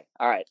going, okay,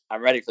 all right,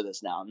 I'm ready for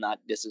this now.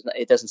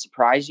 It doesn't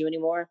surprise you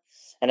anymore.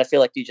 And I feel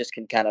like you just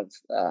can kind of,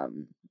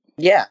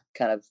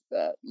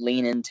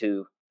 lean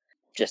into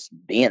just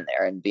being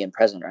there and being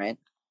present. Right.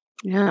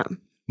 Yeah.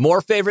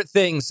 More favorite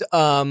things.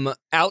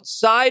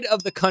 Outside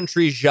of the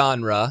country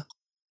genre,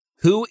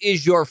 who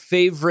is your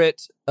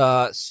favorite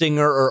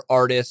singer or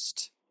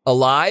artist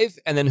alive?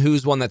 And then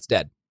who's one that's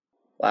dead?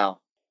 Wow.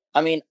 I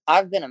mean,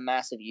 I've been a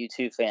massive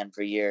U2 fan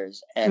for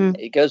years, and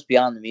it goes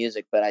beyond the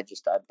music, but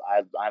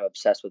I'm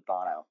obsessed with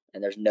Bono,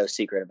 and there's no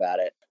secret about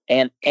it.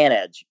 And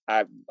Edge.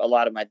 A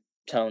lot of my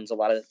tones, a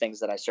lot of the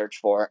things that I search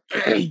for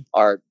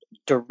are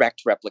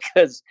direct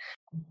replicas.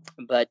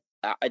 But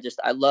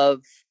I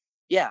love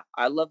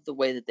the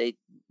way that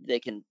they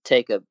can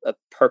take a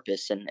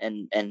purpose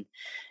and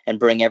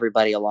bring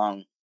everybody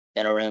along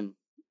in a room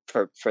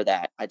for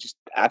that. I just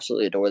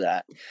absolutely adore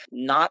that.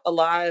 Not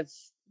alive,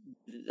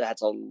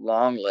 that's a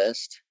long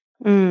list.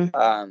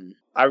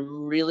 I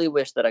really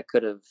wish that I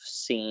could have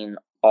seen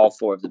all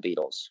four of the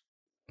Beatles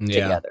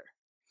together.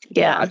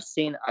 Yeah. I've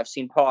seen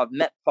Paul. I've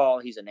met Paul.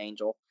 He's an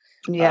angel.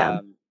 Yeah.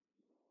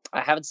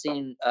 I haven't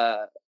seen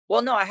I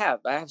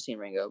have seen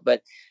Ringo,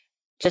 but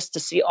just to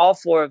see all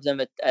four of them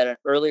at an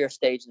earlier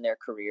stage in their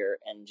career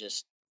and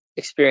just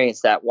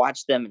experience that,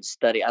 watch them and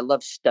study. I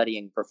love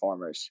studying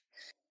performers,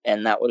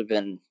 and that would have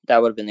been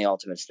the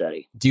ultimate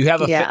study. Do you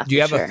have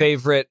a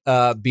favorite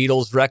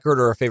Beatles record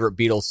or a favorite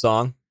Beatles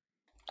song?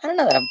 I don't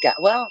know that I've got.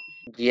 Well,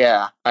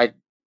 yeah, I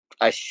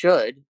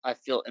should. I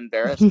feel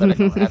embarrassed that I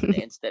don't have an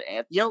instant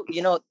answer.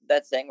 You know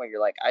that thing where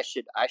you're like, I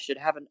should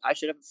have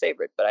a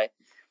favorite, but I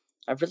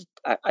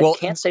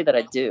can't say that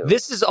I do.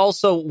 This is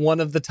also one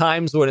of the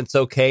times when it's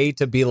okay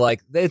to be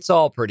like, it's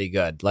all pretty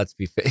good. Let's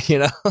be,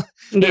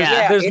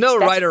 there's no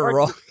right or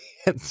wrong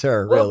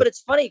answer. Well, really. But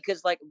it's funny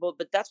because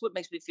but that's what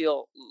makes me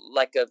feel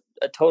like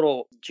a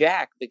total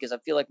jack, because I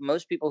feel like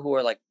most people who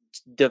are like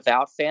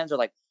devout fans are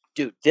like,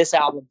 dude, this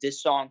album,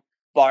 this song,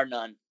 bar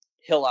none,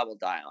 hill I will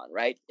die on,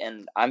 right?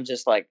 And I'm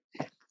just like,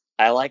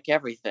 I like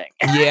everything.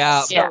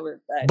 Yeah,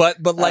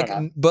 but like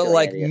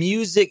idea.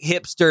 Music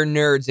hipster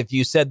nerds, if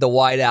you said the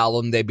White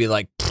Album, they'd be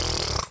like,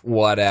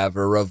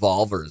 whatever,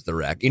 Revolver's the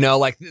wreck.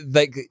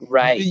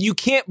 Right. You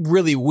can't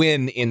really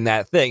win in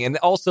that thing. And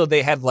also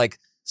they had like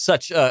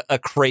such a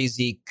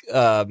crazy,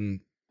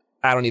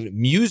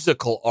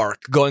 musical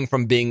arc, going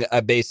from being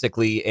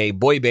basically a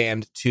boy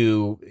band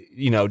to,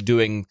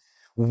 doing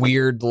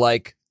weird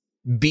like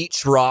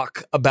beach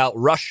rock about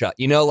Russia,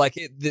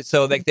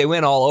 so like they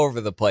went all over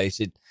the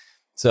place.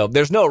 So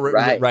there's no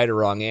Right. right or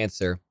wrong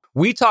answer.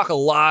 We talk a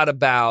lot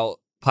about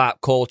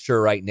pop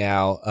culture right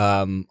now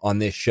on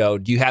this show.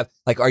 Do you have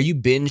are you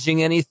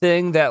binging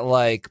anything that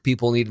like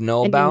people need to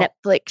know Any about?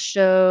 Netflix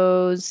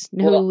shows,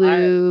 Well,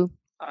 Hulu.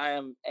 I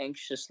am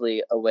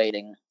anxiously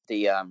awaiting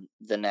the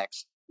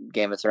next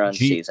Game of Thrones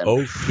season.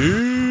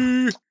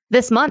 GOT.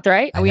 This month,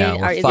 right? I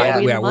know. Is it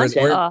we in the month?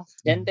 we're- Oh,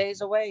 10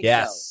 days away?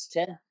 Yes.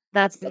 No, 10.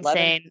 that's 11?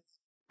 insane.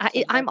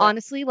 Something I'm like that.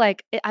 honestly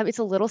it's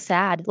a little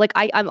sad. Like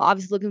I'm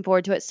obviously looking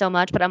forward to it so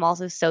much, but I'm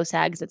also so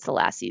sad because it's the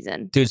last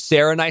season. Dude,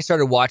 Sarah and I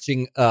started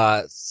watching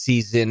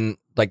season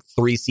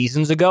 3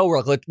 seasons ago.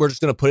 We're like, we're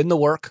just gonna put in the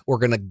work. We're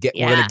gonna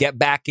get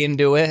back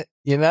into it.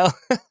 You know?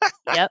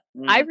 Yep.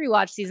 Mm. I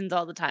rewatch seasons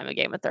all the time of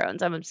Game of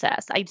Thrones. I'm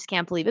obsessed. I just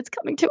can't believe it's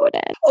coming to an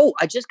end. Oh,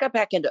 I just got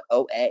back into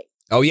OA.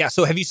 Oh yeah.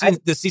 So have you seen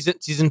the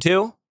season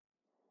 2?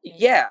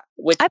 Yeah,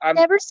 which I've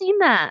never seen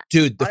that.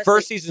 Dude, the Honestly-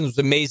 first season was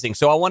amazing.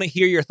 So I want to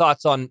hear your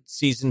thoughts on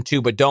season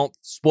 2, but don't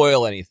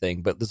spoil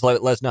anything. But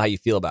let us know how you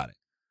feel about it.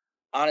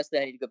 honestly,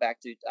 I need to go back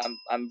to.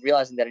 I'm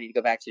realizing that I need to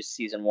go back to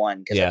season 1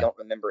 because Yeah. I don't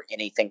remember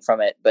anything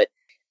from it. But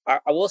I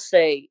will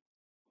say,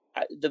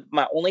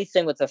 my only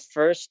thing with the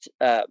first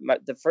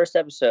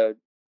episode,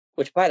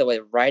 which by the way,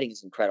 the writing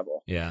is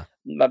incredible. Yeah.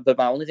 But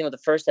my only thing with the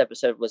first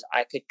episode was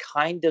I could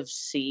kind of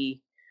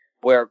see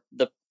where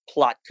the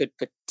plot could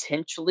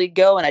potentially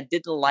go, and I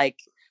didn't like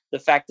the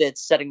fact that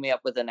it's setting me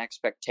up with an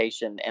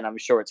expectation, and I'm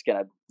sure it's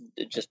gonna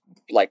just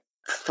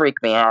freak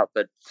me out.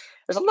 But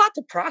there's a lot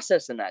to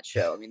process in that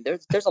show. I mean,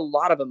 there's a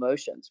lot of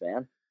emotions,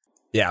 man.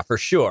 Yeah, for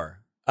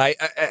sure.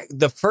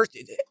 The first,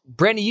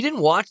 Brandy, you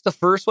didn't watch the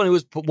first one. It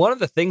was one of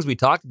the things we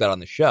talked about on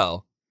the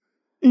show.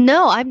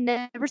 No, I've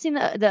never seen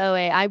the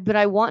OA. But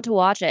I want to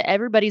watch it.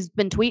 Everybody's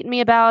been tweeting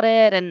me about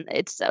it, and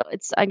it's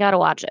I gotta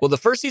watch it. Well, the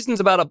first season's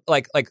about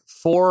like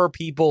 4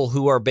 people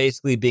who are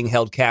basically being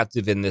held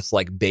captive in this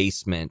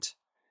basement,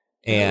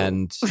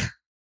 and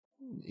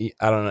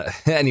I don't know.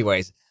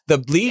 Anyways, the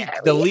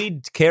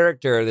lead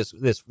character,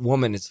 this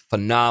woman, is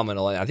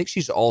phenomenal, and I think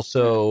she's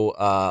also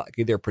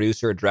either a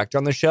producer or director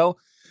on the show.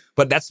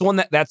 But that's the one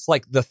that's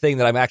the thing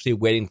that I'm actually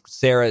waiting.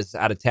 Sarah's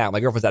out of town. My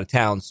girlfriend's out of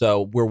town,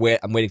 so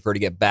I'm waiting for her to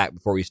get back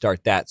before we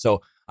start that.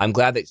 So I'm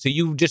glad that. So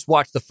you just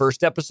watched the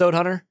first episode,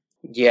 Hunter?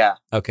 Yeah.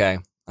 Okay,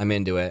 I'm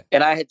into it.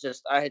 And I had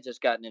just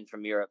gotten in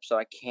from Europe, so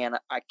I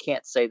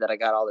can't say that I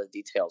got all the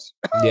details.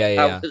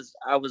 Yeah.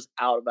 I was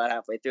out about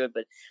halfway through it,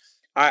 but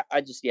I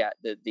just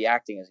the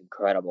acting is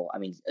incredible. I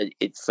mean,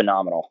 it's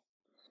phenomenal.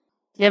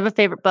 Do you have a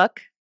favorite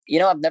book?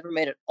 I've never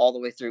made it all the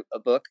way through a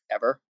book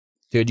ever.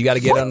 Dude, you got to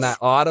get on that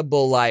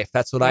Audible life.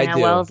 That's what I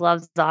do. Wells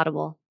loves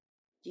Audible.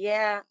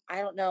 Yeah, I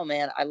don't know,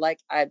 man. I like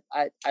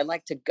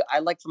to go, I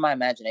like for my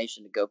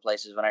imagination to go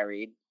places when I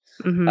read,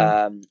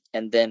 Mm-hmm.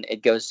 and then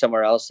it goes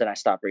somewhere else, and I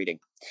stop reading.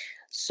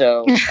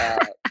 So,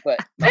 but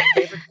my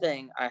favorite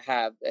thing I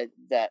have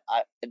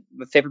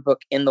my favorite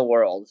book in the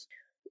world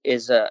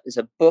is a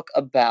book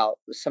about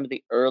some of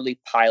the early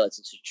pilots.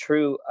 It's a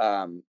true,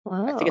 I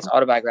think it's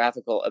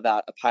autobiographical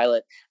about a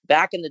pilot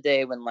back in the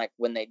day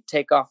when they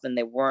take off and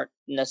they weren't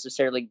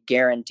necessarily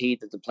guaranteed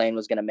that the plane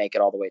was going to make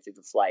it all the way through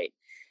the flight.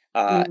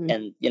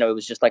 And it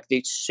was just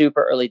these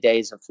super early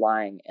days of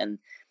flying, and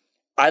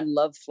I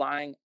love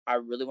flying. I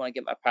really want to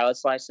get my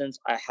pilot's license.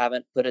 I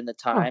haven't put in the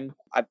time.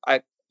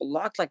 I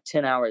locked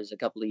 10 hours a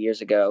couple of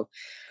years ago,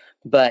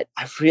 but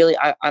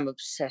I'm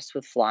obsessed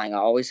with flying. I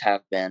always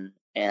have been.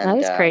 And that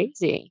is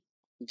crazy.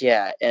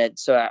 Yeah, and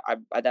so I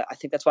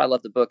think that's why I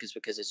love the book, is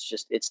because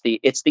it's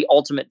the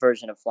ultimate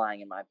version of flying,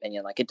 in my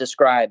opinion. It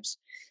describes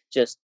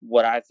just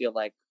what I feel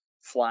like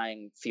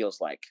flying feels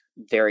like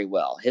very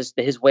well. His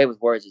way with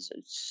words is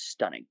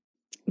stunning.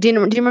 Do you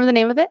remember the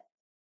name of it?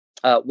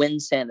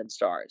 Wind, Sand, and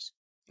Stars.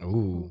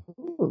 Ooh.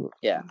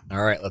 Yeah.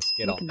 All right, let's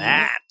get on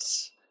that.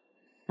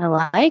 I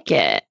like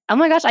it. Oh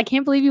my gosh, I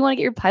can't believe you want to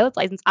get your pilot's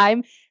license.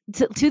 I'm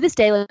to this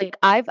day,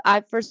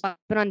 I've first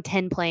been on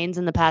 10 planes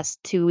in the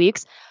past 2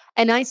 weeks,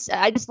 and I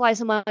just fly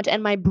so much,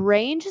 and my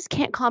brain just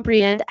can't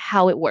comprehend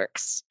how it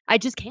works. I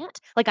just can't.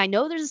 I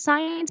know there's a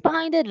science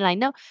behind it, and I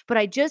know, but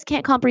I just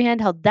can't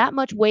comprehend how that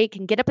much weight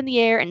can get up in the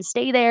air and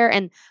stay there.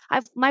 And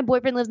my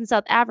boyfriend lives in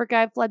South Africa.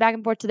 I fly back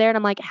and forth to there, and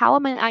I'm like, how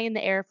am I in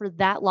the air for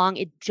that long?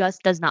 It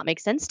just does not make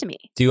sense to me.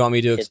 Do you want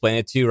me to explain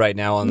it to you right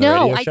now on the radio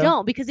show? No, I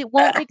don't, because it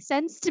won't make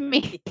sense to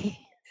me.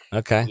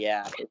 Okay.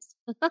 Yeah,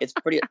 it's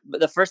pretty. But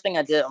the first thing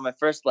I did on my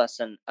first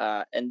lesson,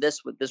 and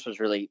this was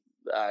really,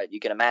 you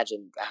can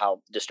imagine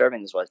how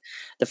disturbing this was.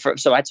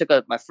 So I took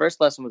my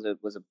first lesson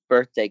was a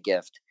birthday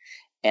gift,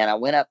 and I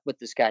went up with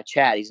this guy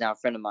Chad. He's now a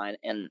friend of mine,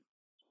 and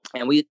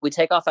we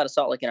take off out of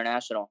Salt Lake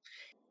International.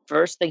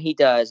 First thing he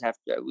does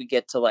after we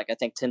get to I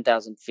think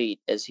 10,000 feet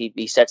is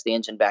he sets the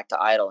engine back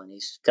to idle, and he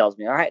tells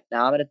me, "All right,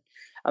 now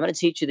I'm gonna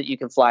teach you that you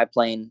can fly a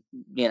plane.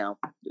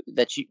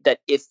 That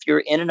if you're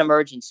in an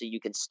emergency, you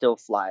can still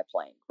fly a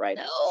plane, right?"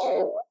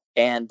 No.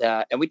 And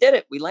we did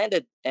it. We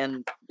landed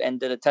and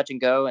did a touch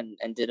and go, and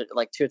did it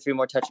 2 or 3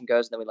 more touch and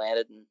goes, and then we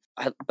landed. And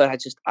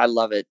I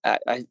love it.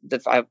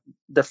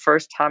 The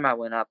first time I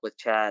went up with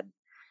Chad,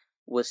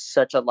 was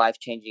such a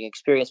life-changing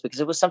experience because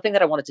it was something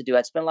that I wanted to do.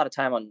 I'd spent a lot of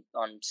time on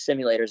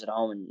simulators at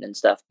home and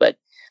stuff, but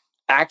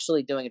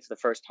actually doing it for the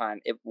first time,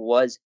 it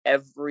was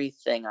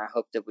everything I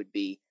hoped it would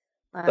be,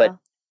 but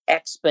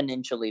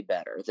exponentially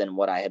better than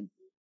what I had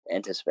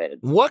anticipated.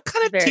 What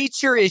kind of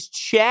teacher is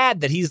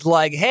Chad that he's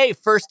like, hey,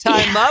 first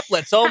time up,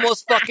 let's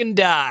almost fucking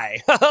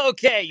die.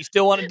 Okay, you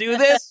still want to do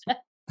this?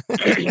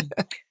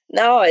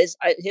 No, his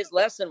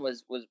lesson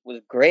was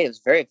great. It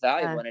was very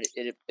valuable, and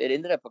it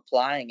ended up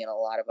applying in a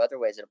lot of other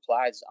ways. It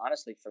applies,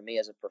 honestly, for me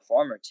as a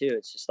performer, too.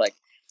 It's just like,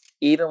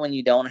 even when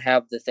you don't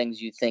have the things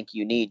you think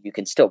you need, you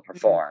can still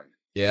perform.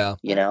 Yeah.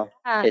 You know,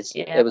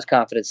 it was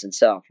confidence in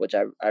self, which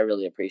I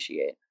really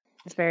appreciate.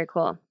 It's very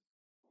cool.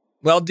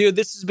 Well, dude,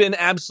 this has been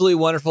absolutely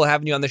wonderful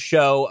having you on the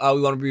show.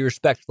 We want to be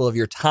respectful of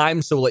your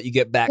time, so we'll let you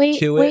get back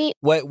to it.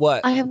 Wait,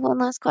 what? I have one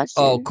last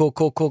question. Oh, cool.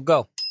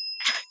 Go.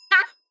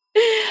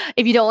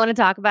 If you don't want to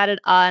talk about it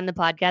on the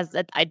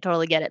podcast, I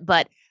totally get it.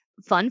 But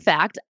fun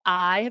fact,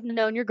 I have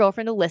known your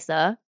girlfriend,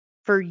 Alyssa,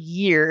 for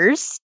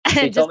years.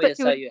 She told me to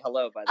tell you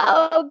hello, by the way.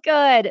 Oh,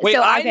 good. Wait,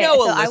 I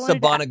know Alyssa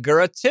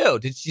Bonagura, too.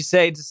 Did she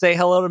say to say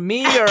hello to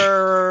me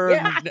or?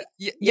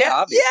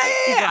 Yeah.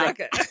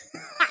 Okay.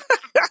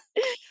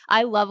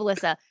 I love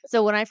Alyssa.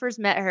 So when I first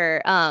met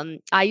her,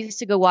 I used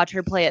to go watch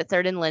her play at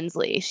 3rd and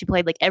Lindsley. She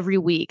played like every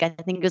week. I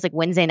think it was like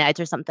Wednesday nights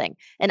or something.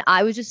 And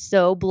I was just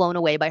so blown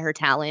away by her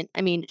talent.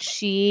 I mean,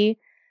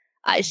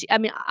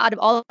 out of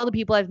all the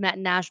people I've met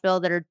in Nashville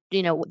that are,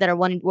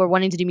 were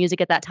wanting to do music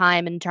at that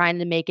time and trying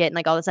to make it and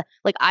like all this stuff,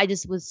 like I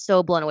just was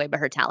so blown away by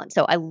her talent.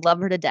 So I love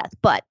her to death.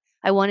 But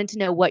I wanted to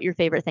know what your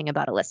favorite thing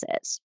about Alyssa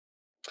is.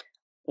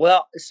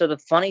 Well, so the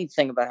funny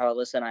thing about how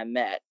Alyssa and I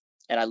met,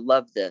 and I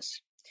love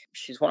this,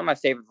 she's one of my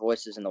favorite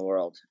voices in the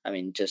world. I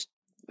mean, just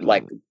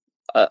like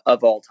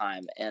of all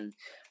time. And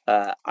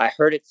I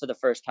heard it for the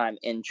first time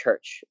in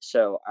church.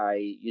 So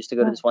I used to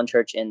go to this one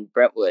church in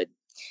Brentwood,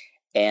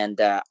 and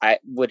I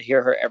would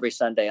hear her every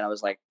Sunday. And I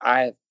was like,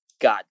 I've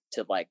got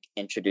to like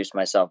introduce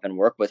myself and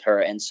work with her.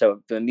 And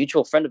so the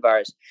mutual friend of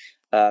ours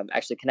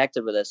actually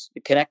connected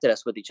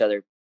us with each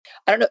other.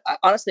 I don't know.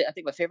 Honestly, I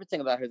think my favorite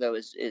thing about her though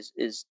is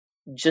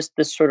just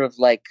this sort of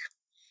like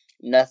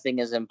nothing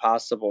is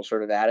impossible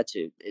sort of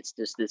attitude. It's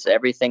just this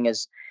everything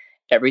is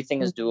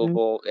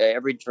doable,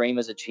 every dream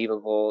is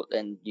achievable,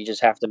 and you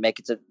just have to make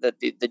it to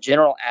the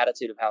general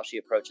attitude of how she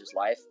approaches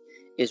life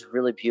is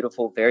really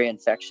beautiful, very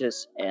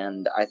infectious,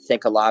 and I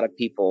think a lot of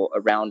people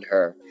around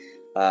her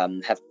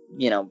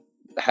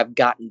have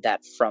gotten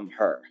that from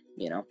her,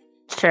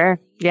 Sure.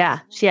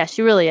 Yeah,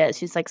 she really is.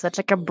 She's like such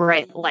like a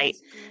bright light.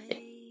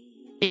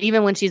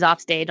 Even when she's on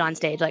stage,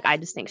 like I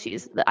think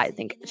she's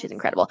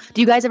incredible.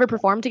 Do you guys ever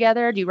perform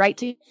together? Do you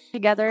write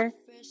together?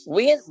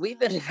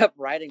 We've ended up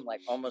writing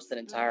like almost an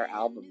entire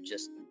album.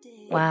 Just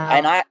wow.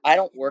 And I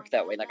don't work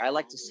that way. Like I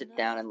like to sit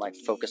down and like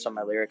focus on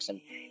my lyrics,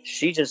 and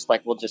she just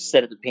like will just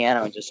sit at the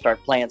piano and just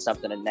start playing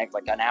something, and next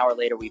like an hour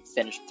later we've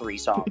finished 3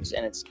 songs,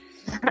 and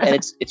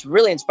it's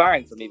really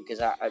inspiring for me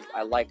because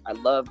I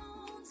love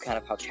kind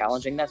of how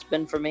challenging that's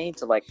been for me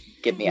to like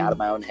get me out of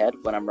my own head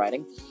when I'm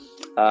writing.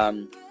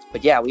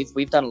 But yeah,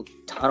 we've done a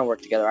ton of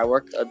work together. I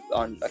worked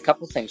on a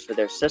couple things for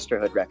their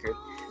Sisterhood record.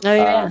 Oh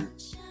yeah.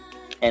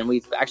 And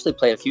we've actually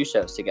played a few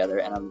shows together,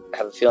 and I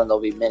have a feeling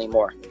there'll be many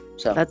more.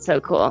 So that's so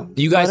cool.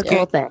 You guys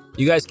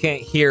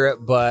can't hear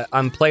it, but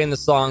I'm playing the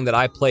song that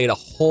I played a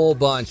whole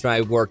bunch when I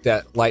worked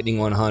at Lightning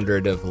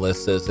 100 of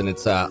Alyssa's, and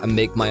it's I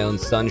Make My Own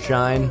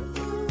Sunshine.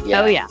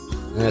 Yeah. Oh yeah.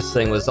 And this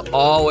thing was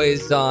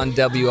always on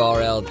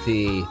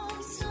WRLT.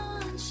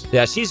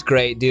 Yeah, she's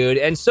great, dude,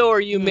 and so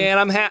are you, man.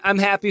 I'm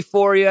happy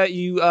for you.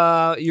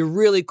 You're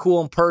really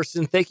cool in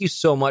person. Thank you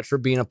so much for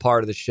being a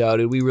part of the show,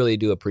 dude. We really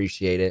do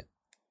appreciate it.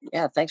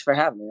 Yeah, thanks for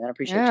having me, man. I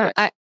appreciate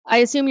it. I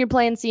assume you're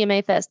playing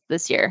CMA Fest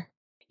this year.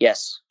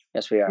 Yes,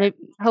 we are.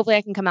 Hopefully,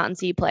 I can come out and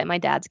see you play. My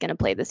dad's gonna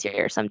play this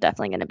year, so I'm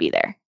definitely gonna be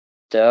there.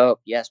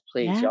 Dope. Yes,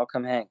 please, y'all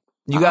come hang.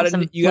 You got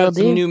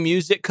some new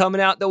music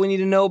coming out that we need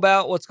to know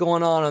about. What's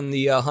going on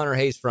the Hunter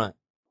Hayes front?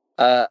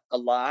 A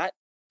lot.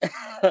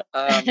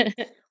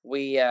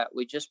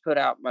 We just put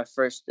out my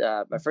first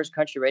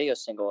country radio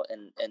single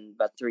in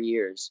about 3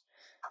 years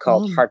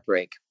called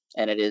Heartbreak,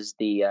 and it is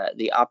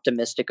the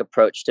optimistic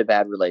approach to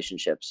bad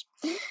relationships.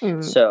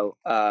 So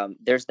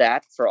there's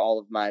that for all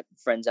of my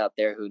friends out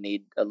there who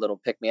need a little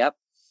pick me up.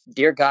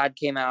 Dear God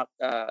came out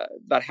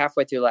about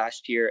halfway through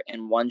last year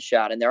in one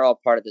shot, and they're all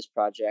part of this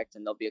project,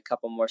 and there'll be a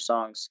couple more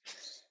songs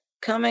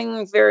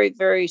coming very,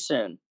 very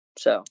soon.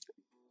 So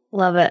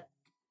love it.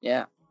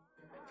 Yeah.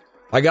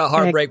 I got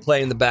Heartbreak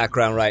playing in the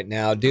background right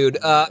now, dude.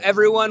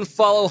 Everyone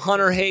follow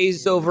Hunter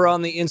Hayes over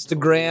on the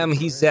Instagram.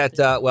 He's at,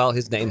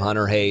 his name,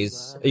 Hunter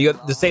Hayes. Are you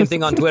the same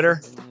thing on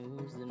Twitter?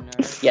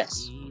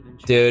 Yes.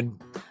 Dude,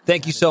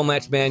 thank you so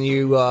much, man.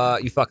 You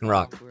fucking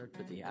rock.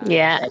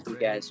 Yeah. Thank you,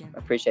 guys. I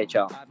appreciate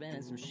y'all.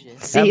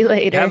 See you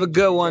later. Have a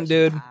good one,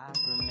 dude.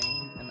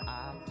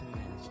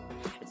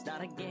 It's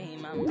not a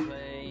game I'm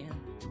playing.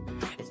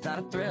 It's not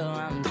a thrill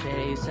I'm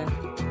chasing.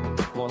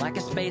 More like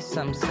a space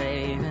I'm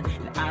saving,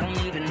 and I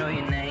don't even know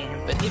your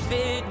name. But if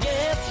it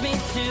gets me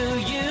to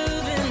you,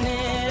 then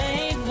it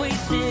ain't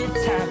wasted.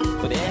 wasted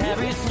time. With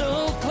every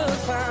so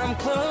close, I'm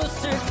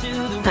closer to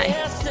the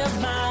rest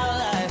of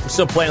my life. We're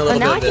still playing a little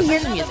now bit I of can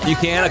this. hear the music. You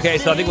can? Okay,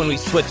 so I think when we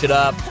switch it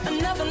up.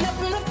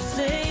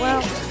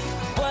 Well,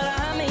 What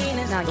I mean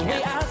is now I the way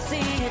can't. I see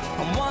it,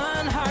 I'm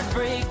one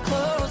heartbreak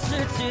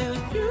closer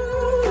to you.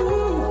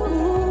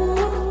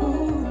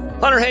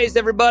 Hunter Hayes,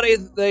 everybody.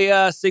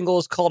 The single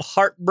is called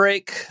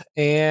Heartbreak,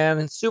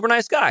 and super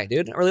nice guy,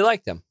 dude. I really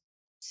liked him.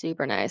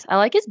 Super nice. I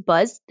like his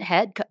buzzed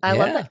head. I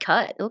love Yeah. that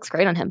cut. It looks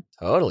great on him.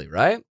 Totally,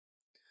 right?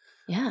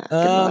 Yeah,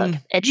 good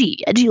look.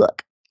 Edgy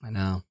look. I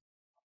know.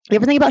 You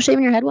ever think about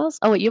shaving your head, Wells?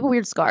 Oh, wait, you have a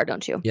weird scar,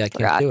 don't you? Yeah, I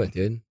can't do it,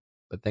 dude.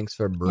 But thanks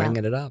for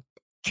bringing it up.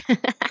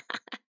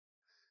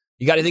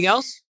 You got anything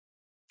else?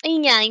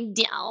 Yeah, I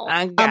do.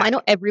 I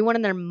know everyone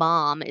and their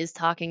mom is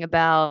talking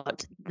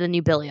about the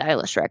new Billie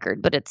Eilish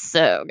record, but it's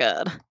so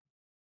good.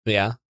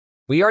 Yeah.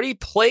 We already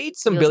played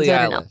some You Billie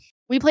listened to it or Eilish. no?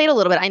 We played a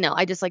little bit. I know.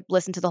 I just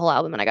listened to the whole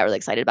album and I got really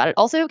excited about it.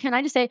 Also, can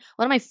I just say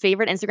one of my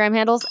favorite Instagram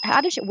handles?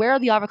 Where are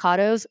the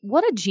avocados?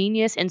 What a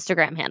genius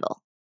Instagram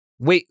handle.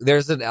 Wait,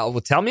 there's an well,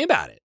 tell me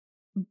about it.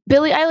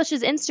 Billie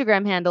Eilish's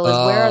Instagram handle is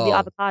Where Are the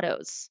Oh.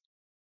 Avocados?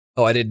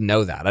 Oh, I didn't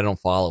know that. I don't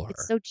follow her.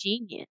 It's so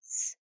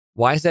genius.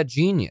 Why is that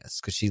genius?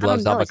 Because she I don't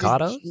loves know, it's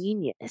just avocados?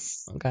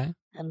 genius. Okay.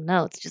 I don't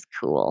know. It's just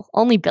cool.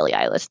 Only Billie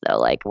Eilish,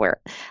 though.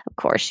 Of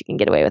course, she can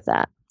get away with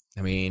that.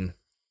 I mean,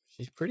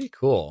 she's pretty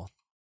cool.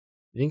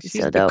 You think She's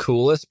she's so the dope.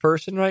 coolest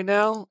person right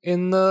now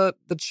in the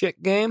chick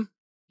game?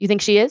 You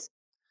think she is?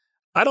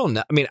 I don't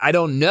know. I mean, I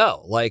don't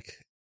know.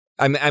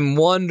 I'm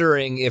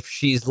wondering if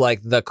she's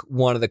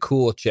one of the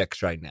cool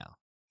chicks right now.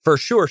 For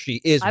sure, she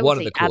is I one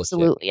would of say the coolest.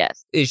 absolutely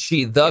chicks. yes. Is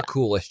she the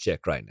coolest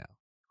chick right now?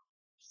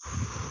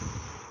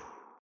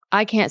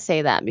 I can't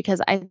say that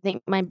because I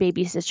think my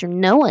baby sister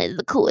Noah is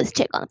the coolest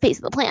chick on the face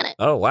of the planet.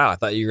 Oh wow, I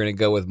thought you were gonna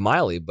go with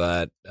Miley,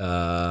 but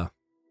okay.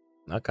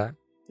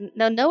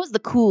 No, Noah's the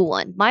cool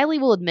one. Miley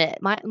will admit.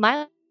 Miley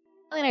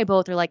and I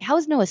both are like, how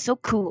is Noah so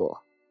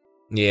cool?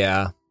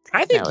 Yeah,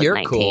 I think Noah's you're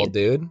 19. cool,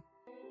 dude.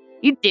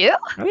 You do?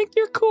 I think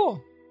you're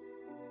cool.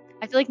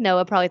 I feel like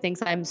Noah probably thinks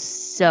I'm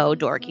so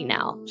dorky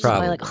now. She's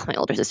probably like, oh, my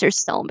older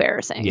sister's so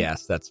embarrassing.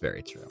 Yes, that's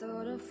very true.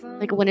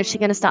 Like, when is she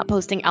going to stop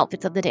posting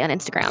outfits of the day on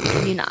Instagram?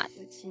 Can you not?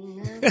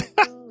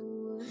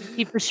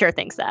 He for sure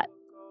thinks that.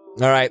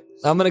 All right,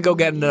 I'm gonna go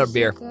get another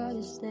beer.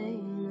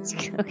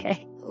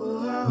 Okay.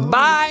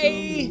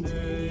 Bye.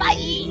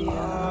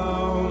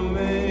 Bye.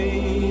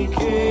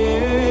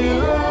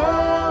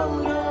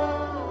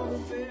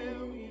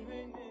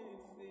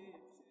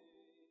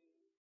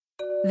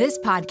 This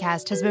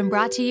podcast has been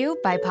brought to you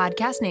by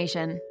Podcast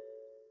Nation.